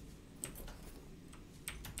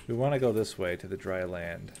 We want to go this way to the dry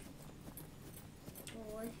land. Well,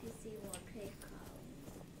 what if you see more cave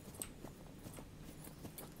colonies?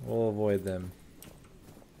 We'll avoid them.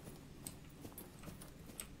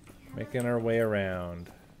 Making our way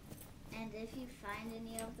around. And if you find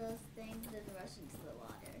any of those things, then rush into the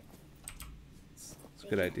water. It's a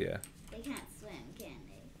good idea. They can't swim, can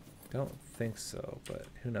they? Don't think so, but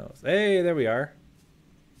who knows. Hey, there we are.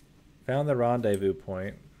 Found the rendezvous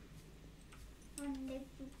point.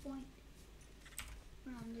 Rendezvous point.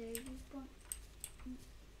 Rendezvous point.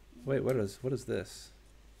 Wait, what is this?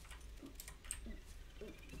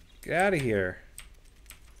 Get out of here.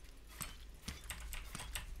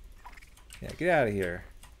 Yeah, get out of here.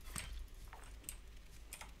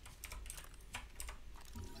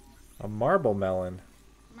 A marble melon.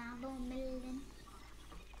 Marble melon.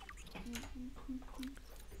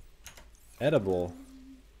 Edible.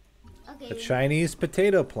 Okay. A Chinese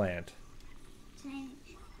potato plant.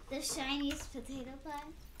 The Chinese potato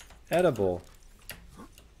plant? Edible.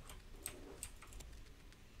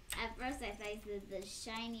 At first I thought it was the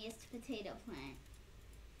shiniest potato plant.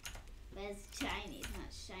 But it's Chinese,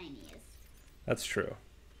 not shiniest. That's true.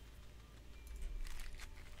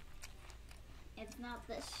 It's not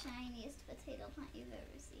the shiniest potato plant you've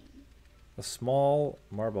ever seen. A small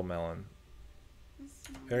marble melon. It's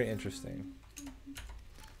not- Very interesting.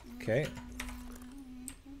 Okay.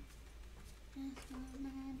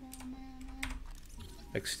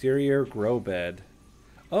 Exterior grow bed.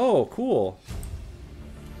 Oh, cool.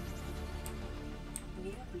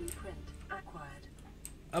 New blueprint acquired.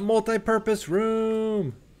 A multi-purpose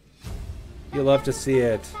room. You love to see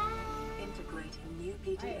it. Integrating new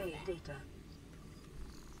PDA data.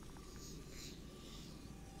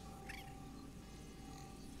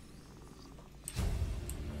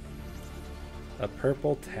 A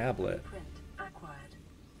purple tablet. Blueprint acquired.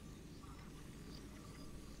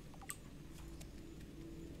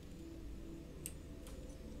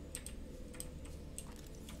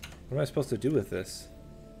 What am I supposed to do with this?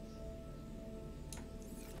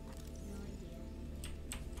 No idea.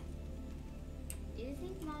 Do you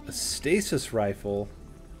think Mommy A stasis rifle.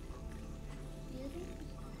 Do you think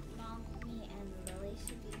Mommy and Lily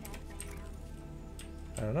should be back by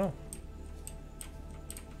now? I don't know.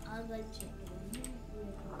 I'll go check it.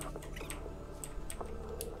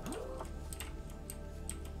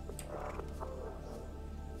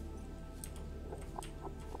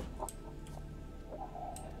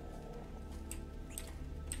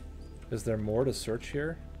 Is there more to search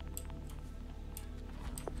here?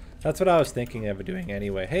 That's what I was thinking of doing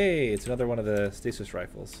anyway. Hey, it's another one of the stasis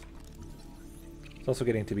rifles. It's also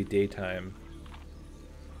getting to be daytime.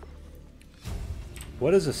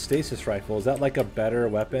 What is a stasis rifle? Is that like a better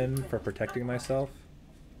weapon for protecting myself?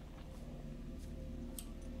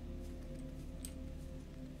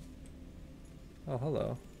 Oh,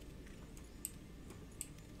 hello.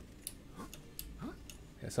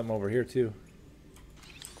 Yeah, something over here too.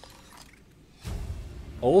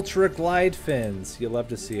 Ultra glide fins. You love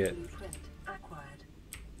to see it. Blueprint acquired.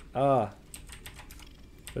 Ah.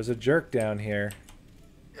 There's a jerk down here.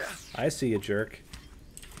 I see a jerk.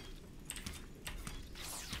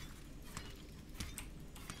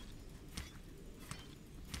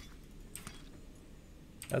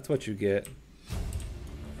 That's what you get.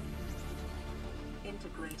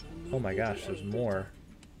 Integrating new Oh my gosh, PDA there's data. more.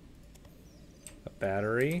 A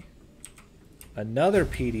battery. Another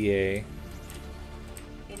PDA.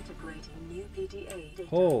 Integrating new PDA data.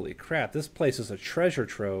 Holy crap, this place is a treasure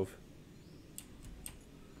trove.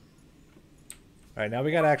 Alright, now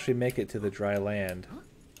we gotta actually make it to the dry land.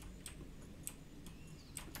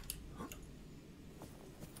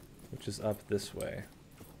 Which is up this way.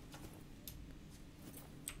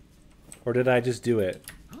 Or did I just do it?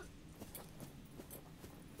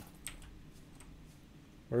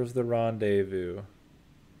 Where's the rendezvous?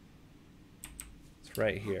 It's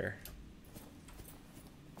right here.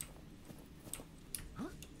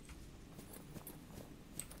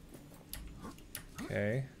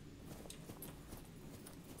 Okay.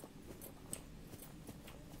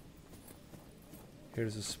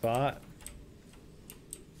 Here's a spot.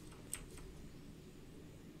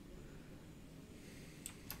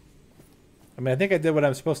 I mean, I think I did what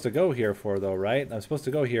I'm supposed to go here for, though, right? I'm supposed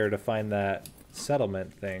to go here to find that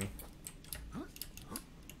settlement thing.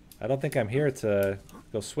 I don't think I'm here to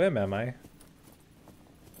go swim, am I?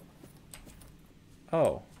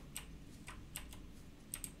 Oh.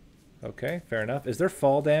 Okay, fair enough. Is there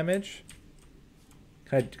fall damage?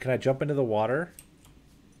 Can I jump into the water?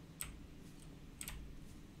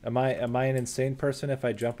 Am I an insane person if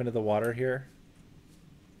I jump into the water here?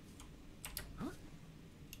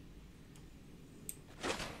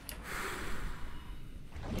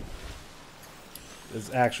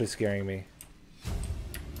 is actually scaring me.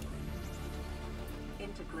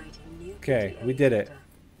 Integrating new Okay, PTA we did it. data.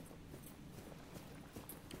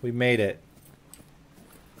 We made it.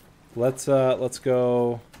 Let's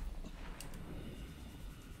go.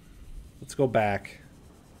 Let's go back.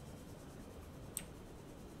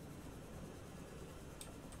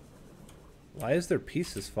 Why is there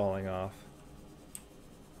pieces falling off?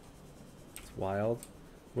 It's wild.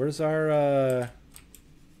 Where's our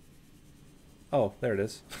Oh, there it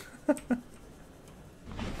is.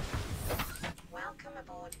 Welcome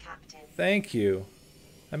aboard, Captain. Thank you.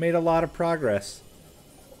 I made a lot of progress.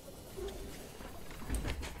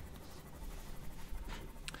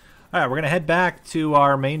 Alright, we're going to head back to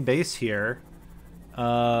our main base here. We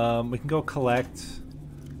can go collect.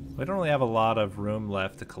 We don't really have a lot of room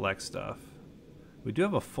left to collect stuff. We do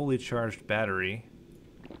have a fully charged battery.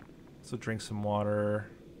 So drink some water.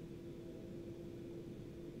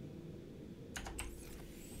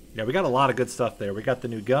 Yeah, we got a lot of good stuff there. We got the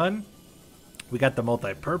new gun. We got the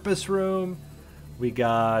multi-purpose room. We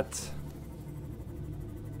got...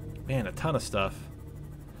 Man, a ton of stuff.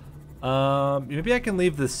 Maybe I can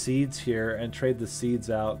leave the seeds here and trade the seeds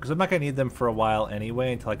out, because I'm not going to need them for a while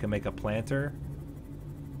anyway until I can make a planter.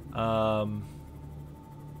 But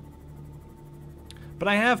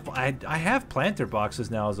I have planter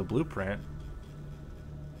boxes now as a blueprint.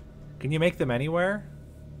 Can you make them anywhere?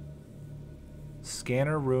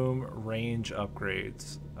 Scanner room range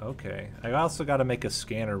upgrades. Okay. I also got to make a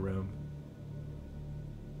scanner room.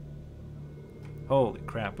 Holy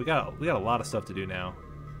crap. We got a lot of stuff to do now.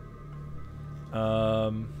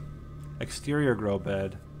 Exterior grow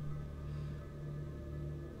bed.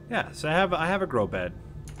 Yeah, so I have a grow bed.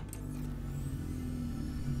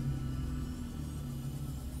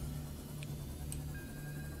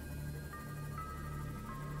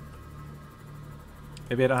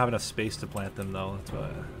 Maybe I don't have enough space to plant them though. That's what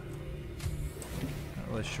I'm not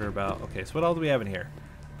really sure about. Okay, so what else do we have in here?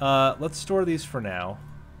 Let's store these for now.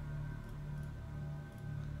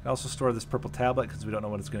 I also store this purple tablet because we don't know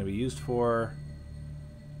what it's going to be used for.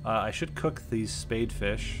 I should cook these spade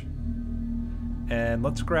fish. And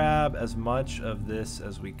let's grab as much of this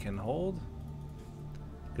as we can hold.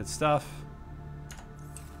 Good stuff.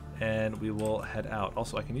 And we will head out.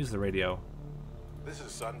 Also, I can use the radio. This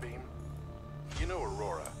is Sunbeam. You know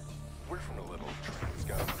Aurora. We're from a little train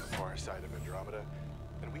scout on the far side of Andromeda,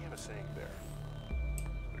 and we have a saying there.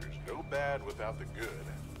 There's no bad without the good,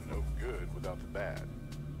 no good without the bad.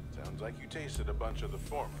 Sounds like you tasted a bunch of the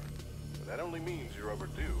former, but that only means you're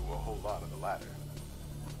overdue a whole lot of the latter.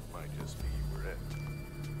 Might just be we're it.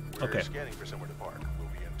 We're Okay. scanning for somewhere to park. We'll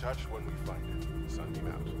be in touch when we find it. Sunbeam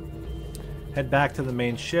out. Head back to the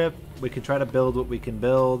main ship. We can try to build what we can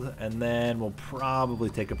build, and then we'll probably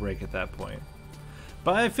take a break at that point.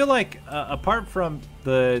 But I feel like, apart from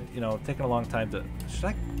the, taking a long time to...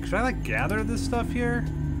 Should I like, gather this stuff here?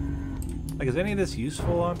 Like, is any of this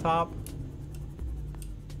useful on top?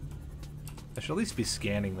 I should at least be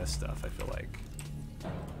scanning this stuff, I feel like.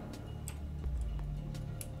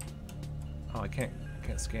 Oh, I can't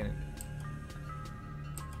scan it.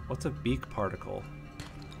 What's a beak particle?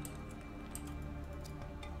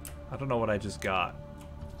 I don't know what I just got.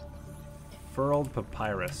 Furled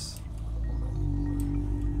papyrus.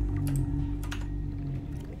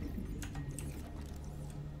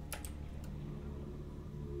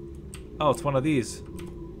 Oh, it's one of these.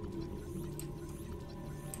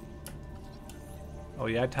 Oh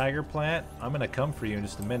yeah, tiger plant? I'm gonna come for you in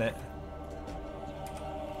just a minute.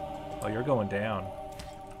 Oh, you're going down.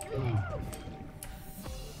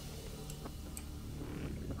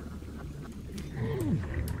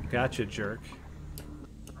 Gotcha, jerk.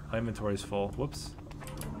 My inventory's full. Whoops.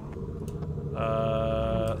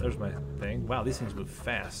 There's my thing. Wow, these things move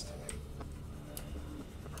fast.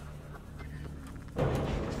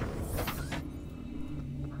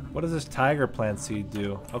 What does this tiger plant seed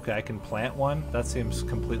do? Okay, I can plant one? That seems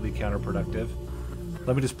completely counterproductive.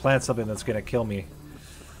 Let me just plant something that's gonna kill me.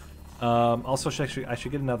 Also, I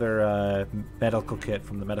should get another medical kit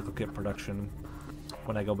from the medical kit production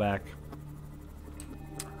when I go back.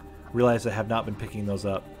 Realize I have not been picking those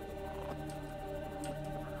up.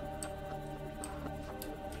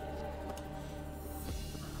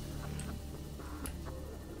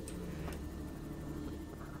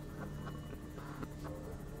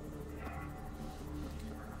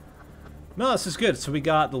 No, this is good. So we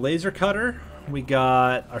got the laser cutter. We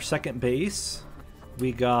got our second base.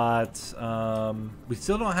 We got... we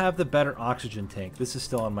still don't have the better oxygen tank. This is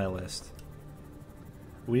still on my list.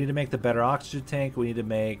 We need to make the better oxygen tank. We need to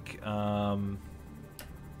make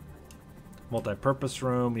multi-purpose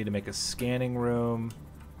room. We need to make a scanning room.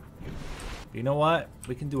 You know what?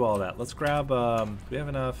 We can do all that. Let's grab, do we have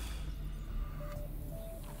enough?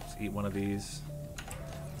 Let's eat one of these.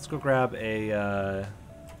 Let's go grab a,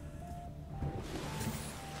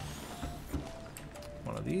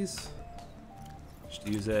 one of these. Just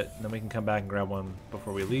use it, and then we can come back and grab one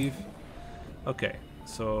before we leave. Okay,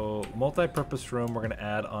 so multi-purpose room we're going to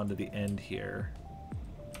add onto the end here.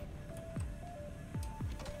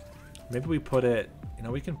 Maybe we put it, you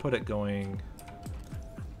know, we can put it going...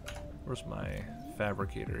 Where's my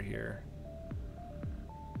fabricator here?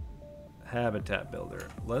 Habitat builder.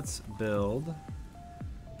 Let's build...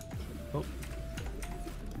 Oh.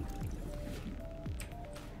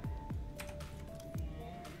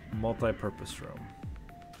 Multi-purpose room.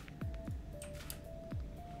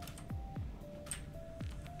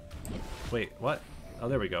 Wait, what? Oh,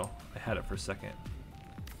 there we go. I had it for a second.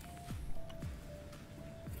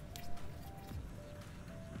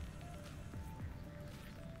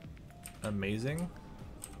 Amazing.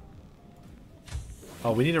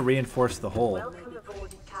 Oh, we need to reinforce the hole. Welcome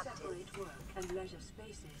aboard separate work and leisure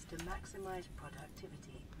spaces to maximize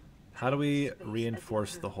productivity. How do we Space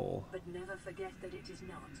reinforce as a the tool, hole? But never forget that it is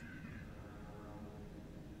not.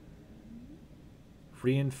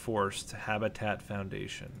 Reinforced habitat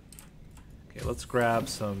foundation. Okay, let's grab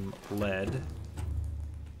some lead.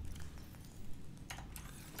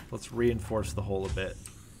 Let's reinforce the hole a bit.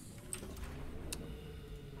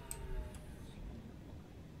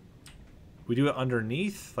 We do it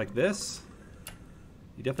underneath, like this.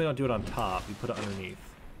 You definitely don't do it on top. You put it underneath.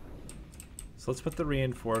 So let's put the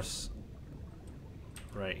reinforce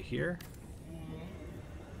right here.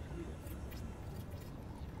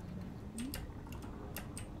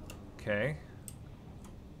 Okay.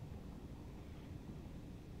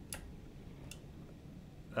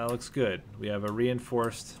 That looks good. We have a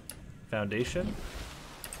reinforced foundation.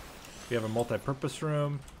 We have a multi-purpose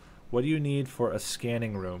room. What do you need for a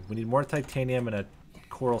scanning room? We need more titanium and a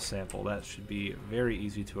coral sample. That should be very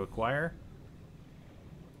easy to acquire.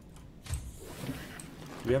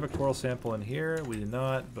 Do we have a coral sample in here? We do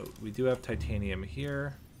not, but we do have titanium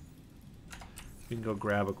here. We can go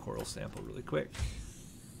grab a coral sample really quick.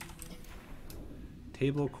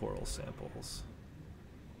 Table coral samples.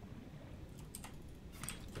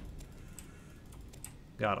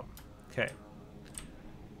 Got them. Okay.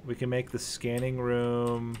 We can make the scanning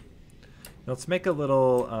room. Let's make a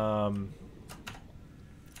little, I'm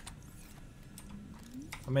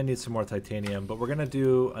gonna need some more titanium, but we're gonna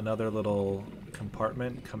do another little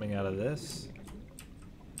compartment coming out of this.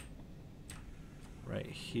 Right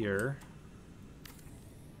here.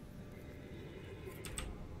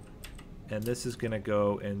 And this is gonna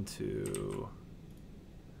go into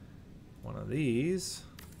one of these.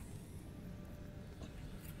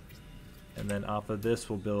 And then off of this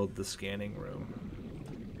we'll build the scanning room.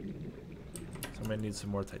 So I'm gonna need some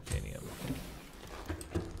more titanium.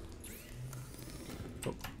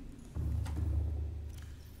 Oh.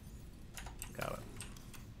 Got it.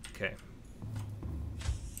 Okay.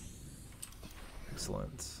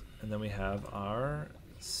 Excellent. And then we have our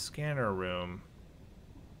scanner room.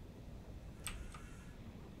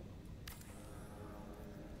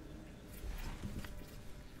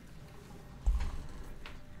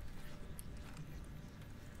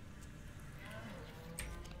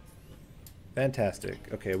 Fantastic.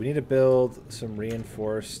 Okay, we need to build some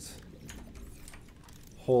reinforced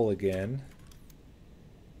hole again.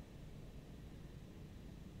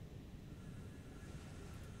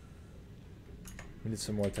 We need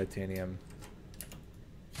some more titanium.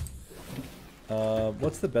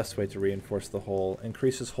 What's the best way to reinforce the hole?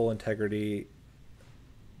 Increases hole integrity.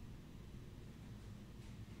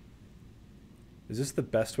 Is this the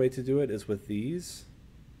best way to do it? Is with these?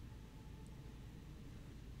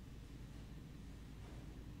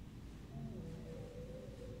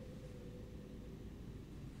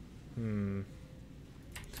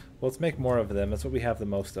 Well, let's make more of them. That's what we have the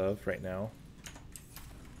most of right now.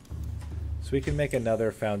 So we can make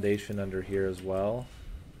another foundation under here as well.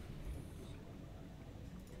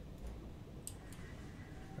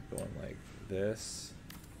 Going like this.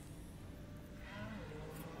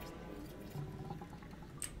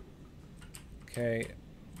 Okay,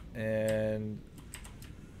 and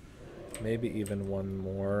maybe even one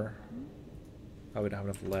more. Oh, we don't have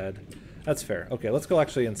enough lead. That's fair. Okay, let's go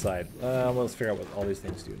actually inside. Let's figure out what all these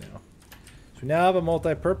things do now. So we now have a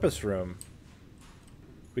multi-purpose room.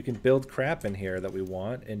 We can build crap in here that we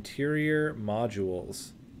want. Interior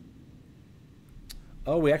modules.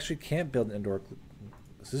 Oh, we actually can't build an indoor...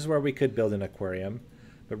 This is where we could build an aquarium.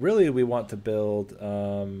 But really we want to build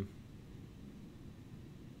a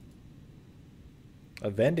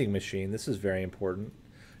vending machine. This is very important.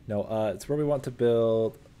 No, it's where we want to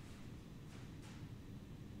build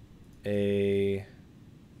a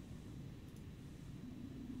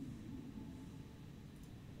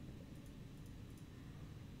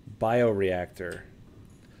bioreactor.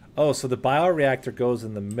 Oh, so the bioreactor goes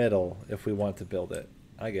in the middle if we want to build it.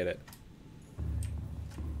 I get it.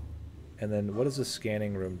 And then what does the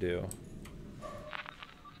scanning room do?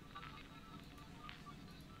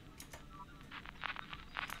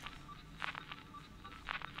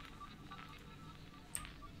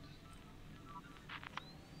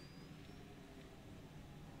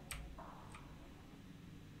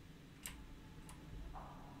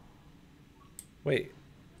 Wait,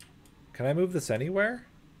 can I move this anywhere?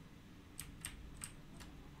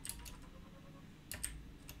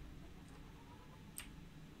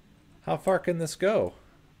 How far can this go?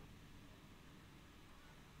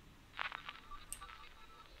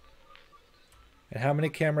 And how many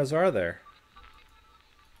cameras are there?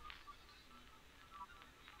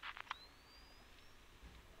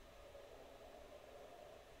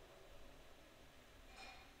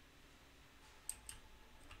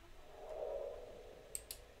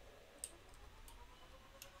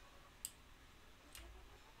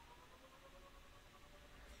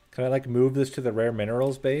 Can I like move this to the rare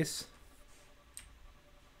minerals base?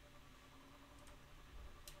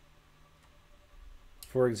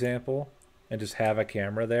 For example, and just have a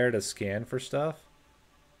camera there to scan for stuff?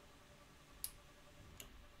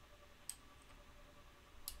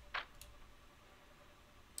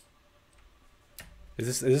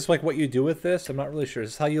 Is this like what you do with this? I'm not really sure. Is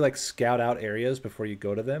this how you like scout out areas before you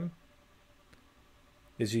go to them?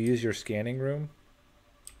 Is you use your scanning room?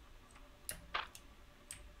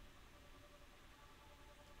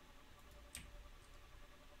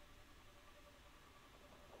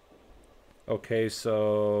 Okay,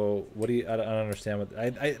 so what do you? I don't understand what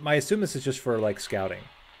I assume this is just for like scouting.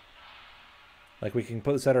 Like we can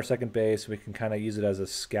put this at our second base. We can kind of use it as a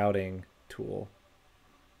scouting tool,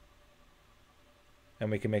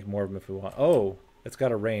 and we can make more of them if we want. Oh, it's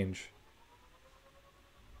got a range.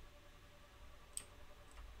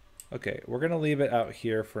 Okay, we're gonna leave it out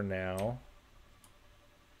here for now.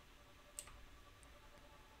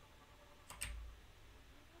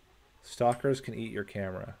 Stalkers can eat your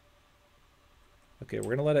camera. Okay,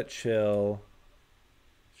 we're gonna let it chill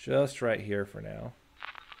just right here for now.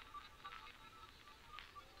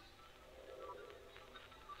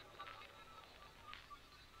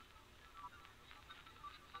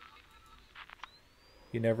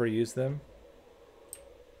 You never use them?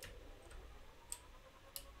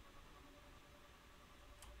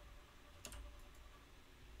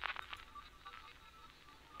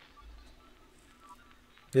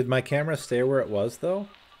 Did my camera stay where it was though?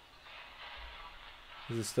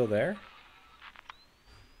 Is it still there?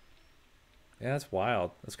 Yeah, that's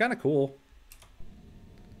wild. That's kind of cool.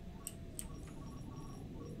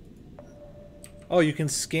 Oh, you can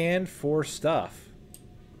scan for stuff.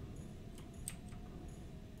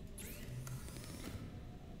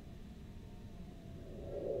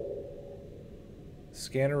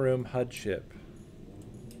 Scanner room HUD chip.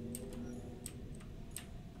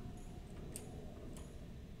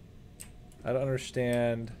 I don't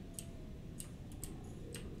understand.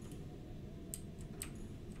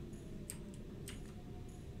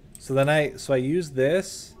 So then I use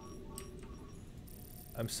this.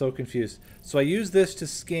 I'm so confused. So I use this to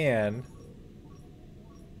scan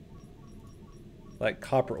like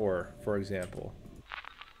copper ore, for example.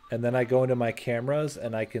 And then I go into my cameras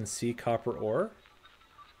and I can see copper ore.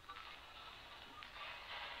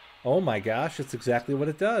 Oh my gosh, it's exactly what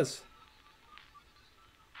it does.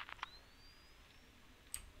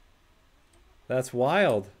 That's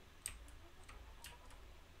wild.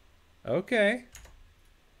 Okay.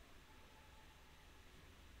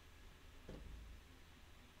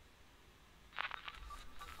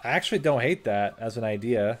 I actually don't hate that as an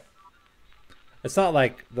idea. It's not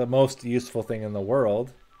like the most useful thing in the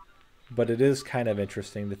world, but it is kind of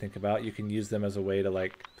interesting to think about. You can use them as a way to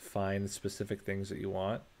like find specific things that you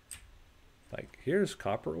want. Like here's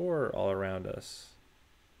copper ore all around us.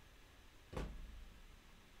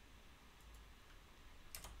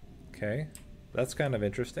 Okay, that's kind of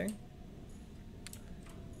interesting.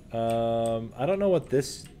 I don't know what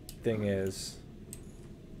this thing is.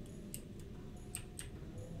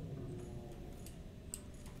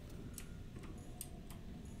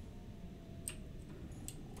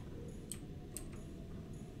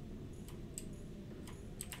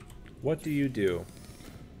 What do you do?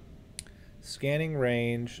 Scanning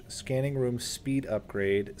range, scanning room speed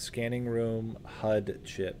upgrade, scanning room HUD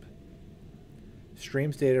chip.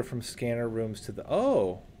 Streams data from scanner rooms to the...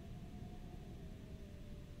 Oh!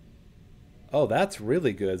 Oh, that's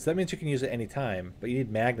really good. So that means you can use it any time, but you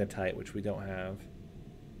need magnetite, which we don't have.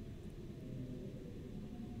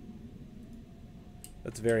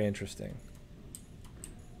 That's very interesting.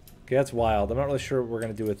 Okay, that's wild. I'm not really sure what we're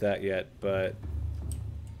going to do with that yet, but...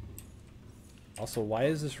 Also, why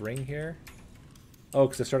is this ring here? Oh,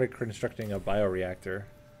 because I started constructing a bioreactor.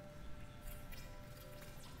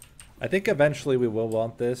 I think eventually we will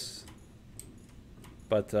want this.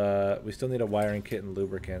 But we still need a wiring kit and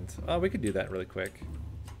lubricant. Oh, we could do that really quick.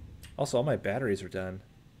 Also, all my batteries are done.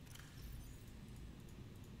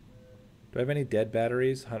 Do I have any dead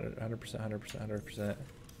batteries? 100%, 100%, 100%.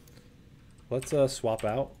 Let's swap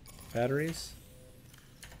out batteries.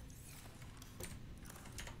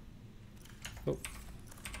 Oh.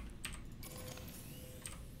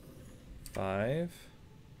 5.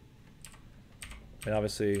 And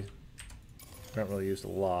obviously, I don't really use a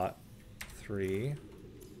lot. 3.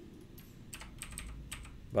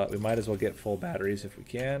 But we might as well get full batteries if we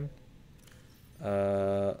can.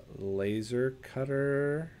 Laser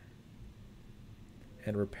cutter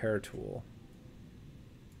and repair tool.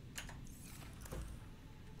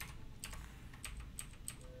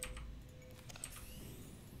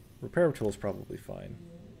 Repair tool is probably fine.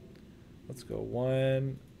 Let's go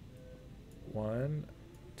 1, 1,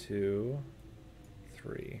 2,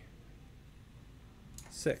 3.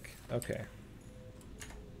 Sick. Okay.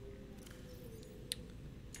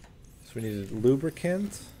 So we needed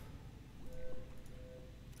lubricant,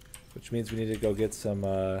 which means we need to go get some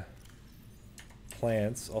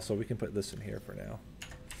plants. Also, we can put this in here for now.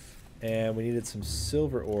 And we needed some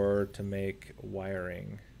silver ore to make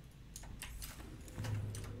wiring.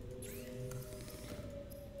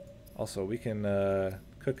 Also, we can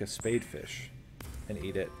cook a spadefish and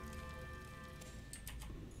eat it.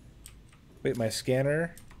 Wait, my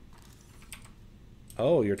scanner?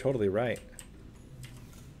 Oh, you're totally right.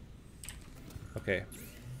 Okay,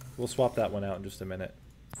 we'll swap that one out in just a minute.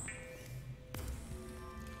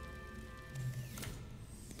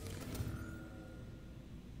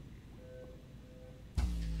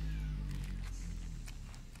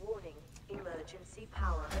 Warning, emergency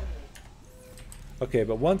power only. Okay,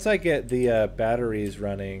 but once I get the batteries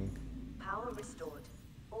running... Power restored.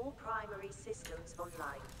 All primary systems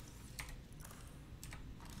online.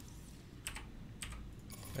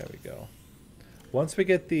 There we go. Once we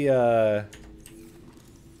get the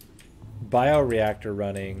bioreactor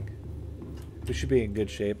running, we should be in good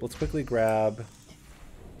shape. Let's quickly grab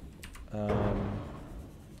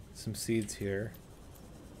some seeds here.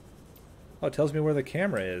 Oh, it tells me where the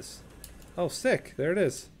camera is. Oh, sick. There it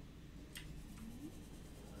is.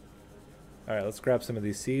 Alright, let's grab some of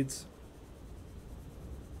these seeds.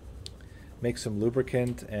 Make some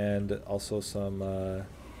lubricant and also some... okay,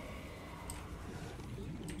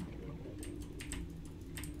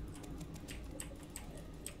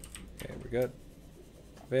 we're good.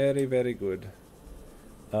 Very, very good.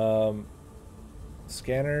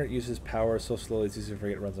 Scanner uses power so slowly it's easy to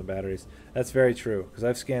forget it runs on batteries. That's very true, because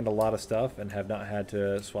I've scanned a lot of stuff and have not had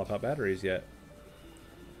to swap out batteries yet.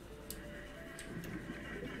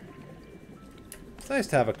 It's nice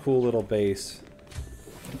to have a cool little base.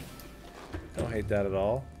 Don't hate that at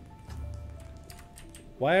all.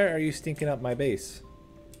 Why are you stinking up my base?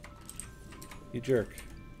 You jerk.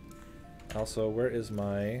 Also, where is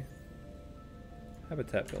my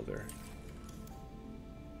habitat builder?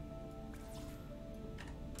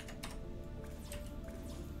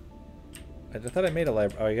 I thought I made a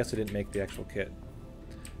library. Oh, I guess I didn't make the actual kit.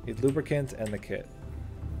 Need lubricant and the kit.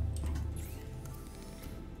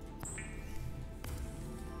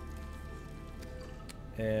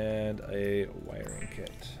 And a wiring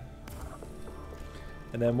kit.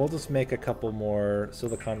 And then we'll just make a couple more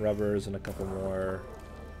silicone rubbers and a couple more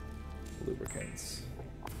lubricants.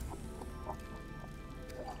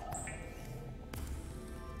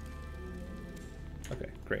 Okay,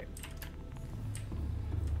 great.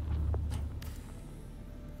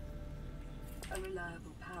 A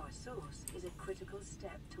reliable power source is a critical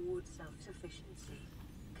step towards self-sufficiency.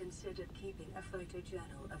 Consider keeping a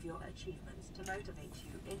photojournal of your achievements to motivate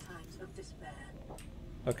you in times of despair.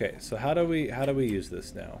 Okay, so how do we use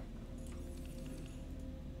this now?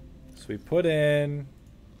 So we put in,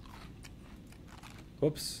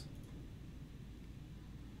 whoops.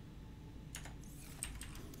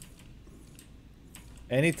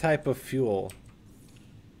 Any type of fuel.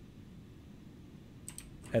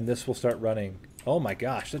 And this will start running. Oh my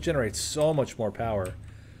gosh, that generates so much more power.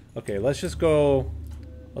 Okay, let's go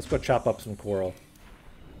chop up some coral.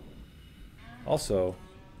 Also,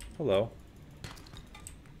 hello.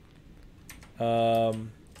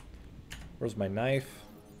 Where's my knife?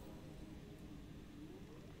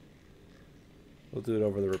 We'll do it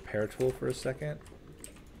over the repair tool for a second.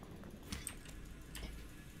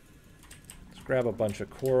 Let's grab a bunch of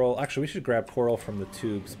coral. Actually, we should grab coral from the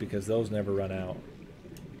tubes because those never run out.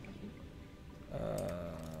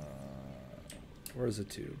 Where's the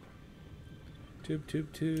tube? Tube.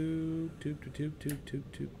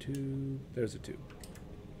 There's a tube.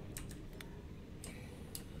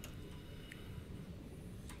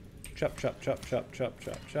 Chop.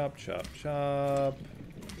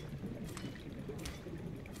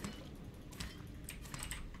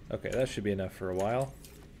 Okay, that should be enough for a while.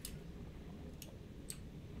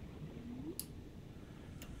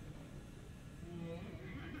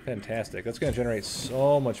 Fantastic. That's going to generate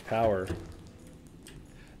so much power.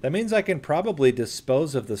 That means I can probably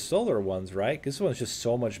dispose of the solar ones, right? This one's just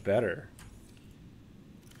so much better.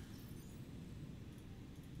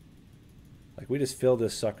 Like, we just fill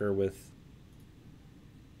this sucker with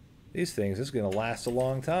these things. This is going to last a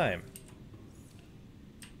long time.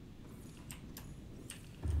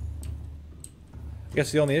 I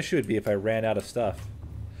guess the only issue would be if I ran out of stuff.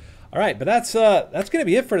 All right, but that's going to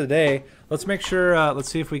be it for today. Let's make sure, let's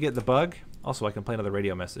see if we get the bug. Also, I can play another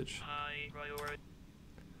radio message.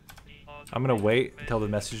 I'm going to wait until the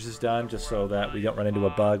message is done just so that we don't run into a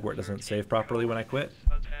bug where it doesn't save properly when I quit.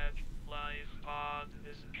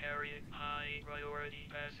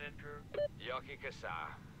 Yoki Kasa.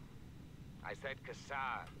 I said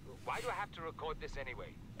Kasa. Why do I have to record this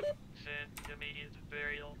anyway? Send immediate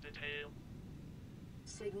burial detail.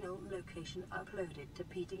 Signal location uploaded to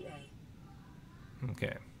PDA.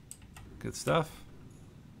 Okay. Good stuff.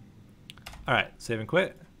 All right, save and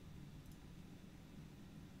quit.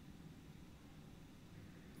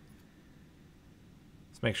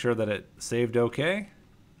 Let's make sure that it saved okay.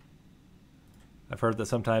 I've heard that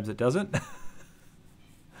sometimes it doesn't.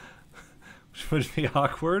 Which would be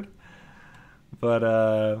awkward.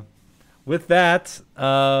 But with that,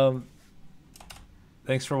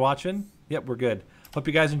 thanks for watching. Yep, we're good. Hope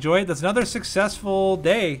you guys enjoyed. That's another successful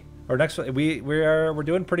day. Or next one, we're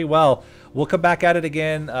doing pretty well. We'll come back at it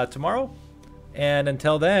again tomorrow. And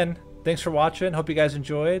until then, thanks for watching. Hope you guys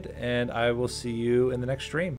enjoyed, and I will see you in the next stream.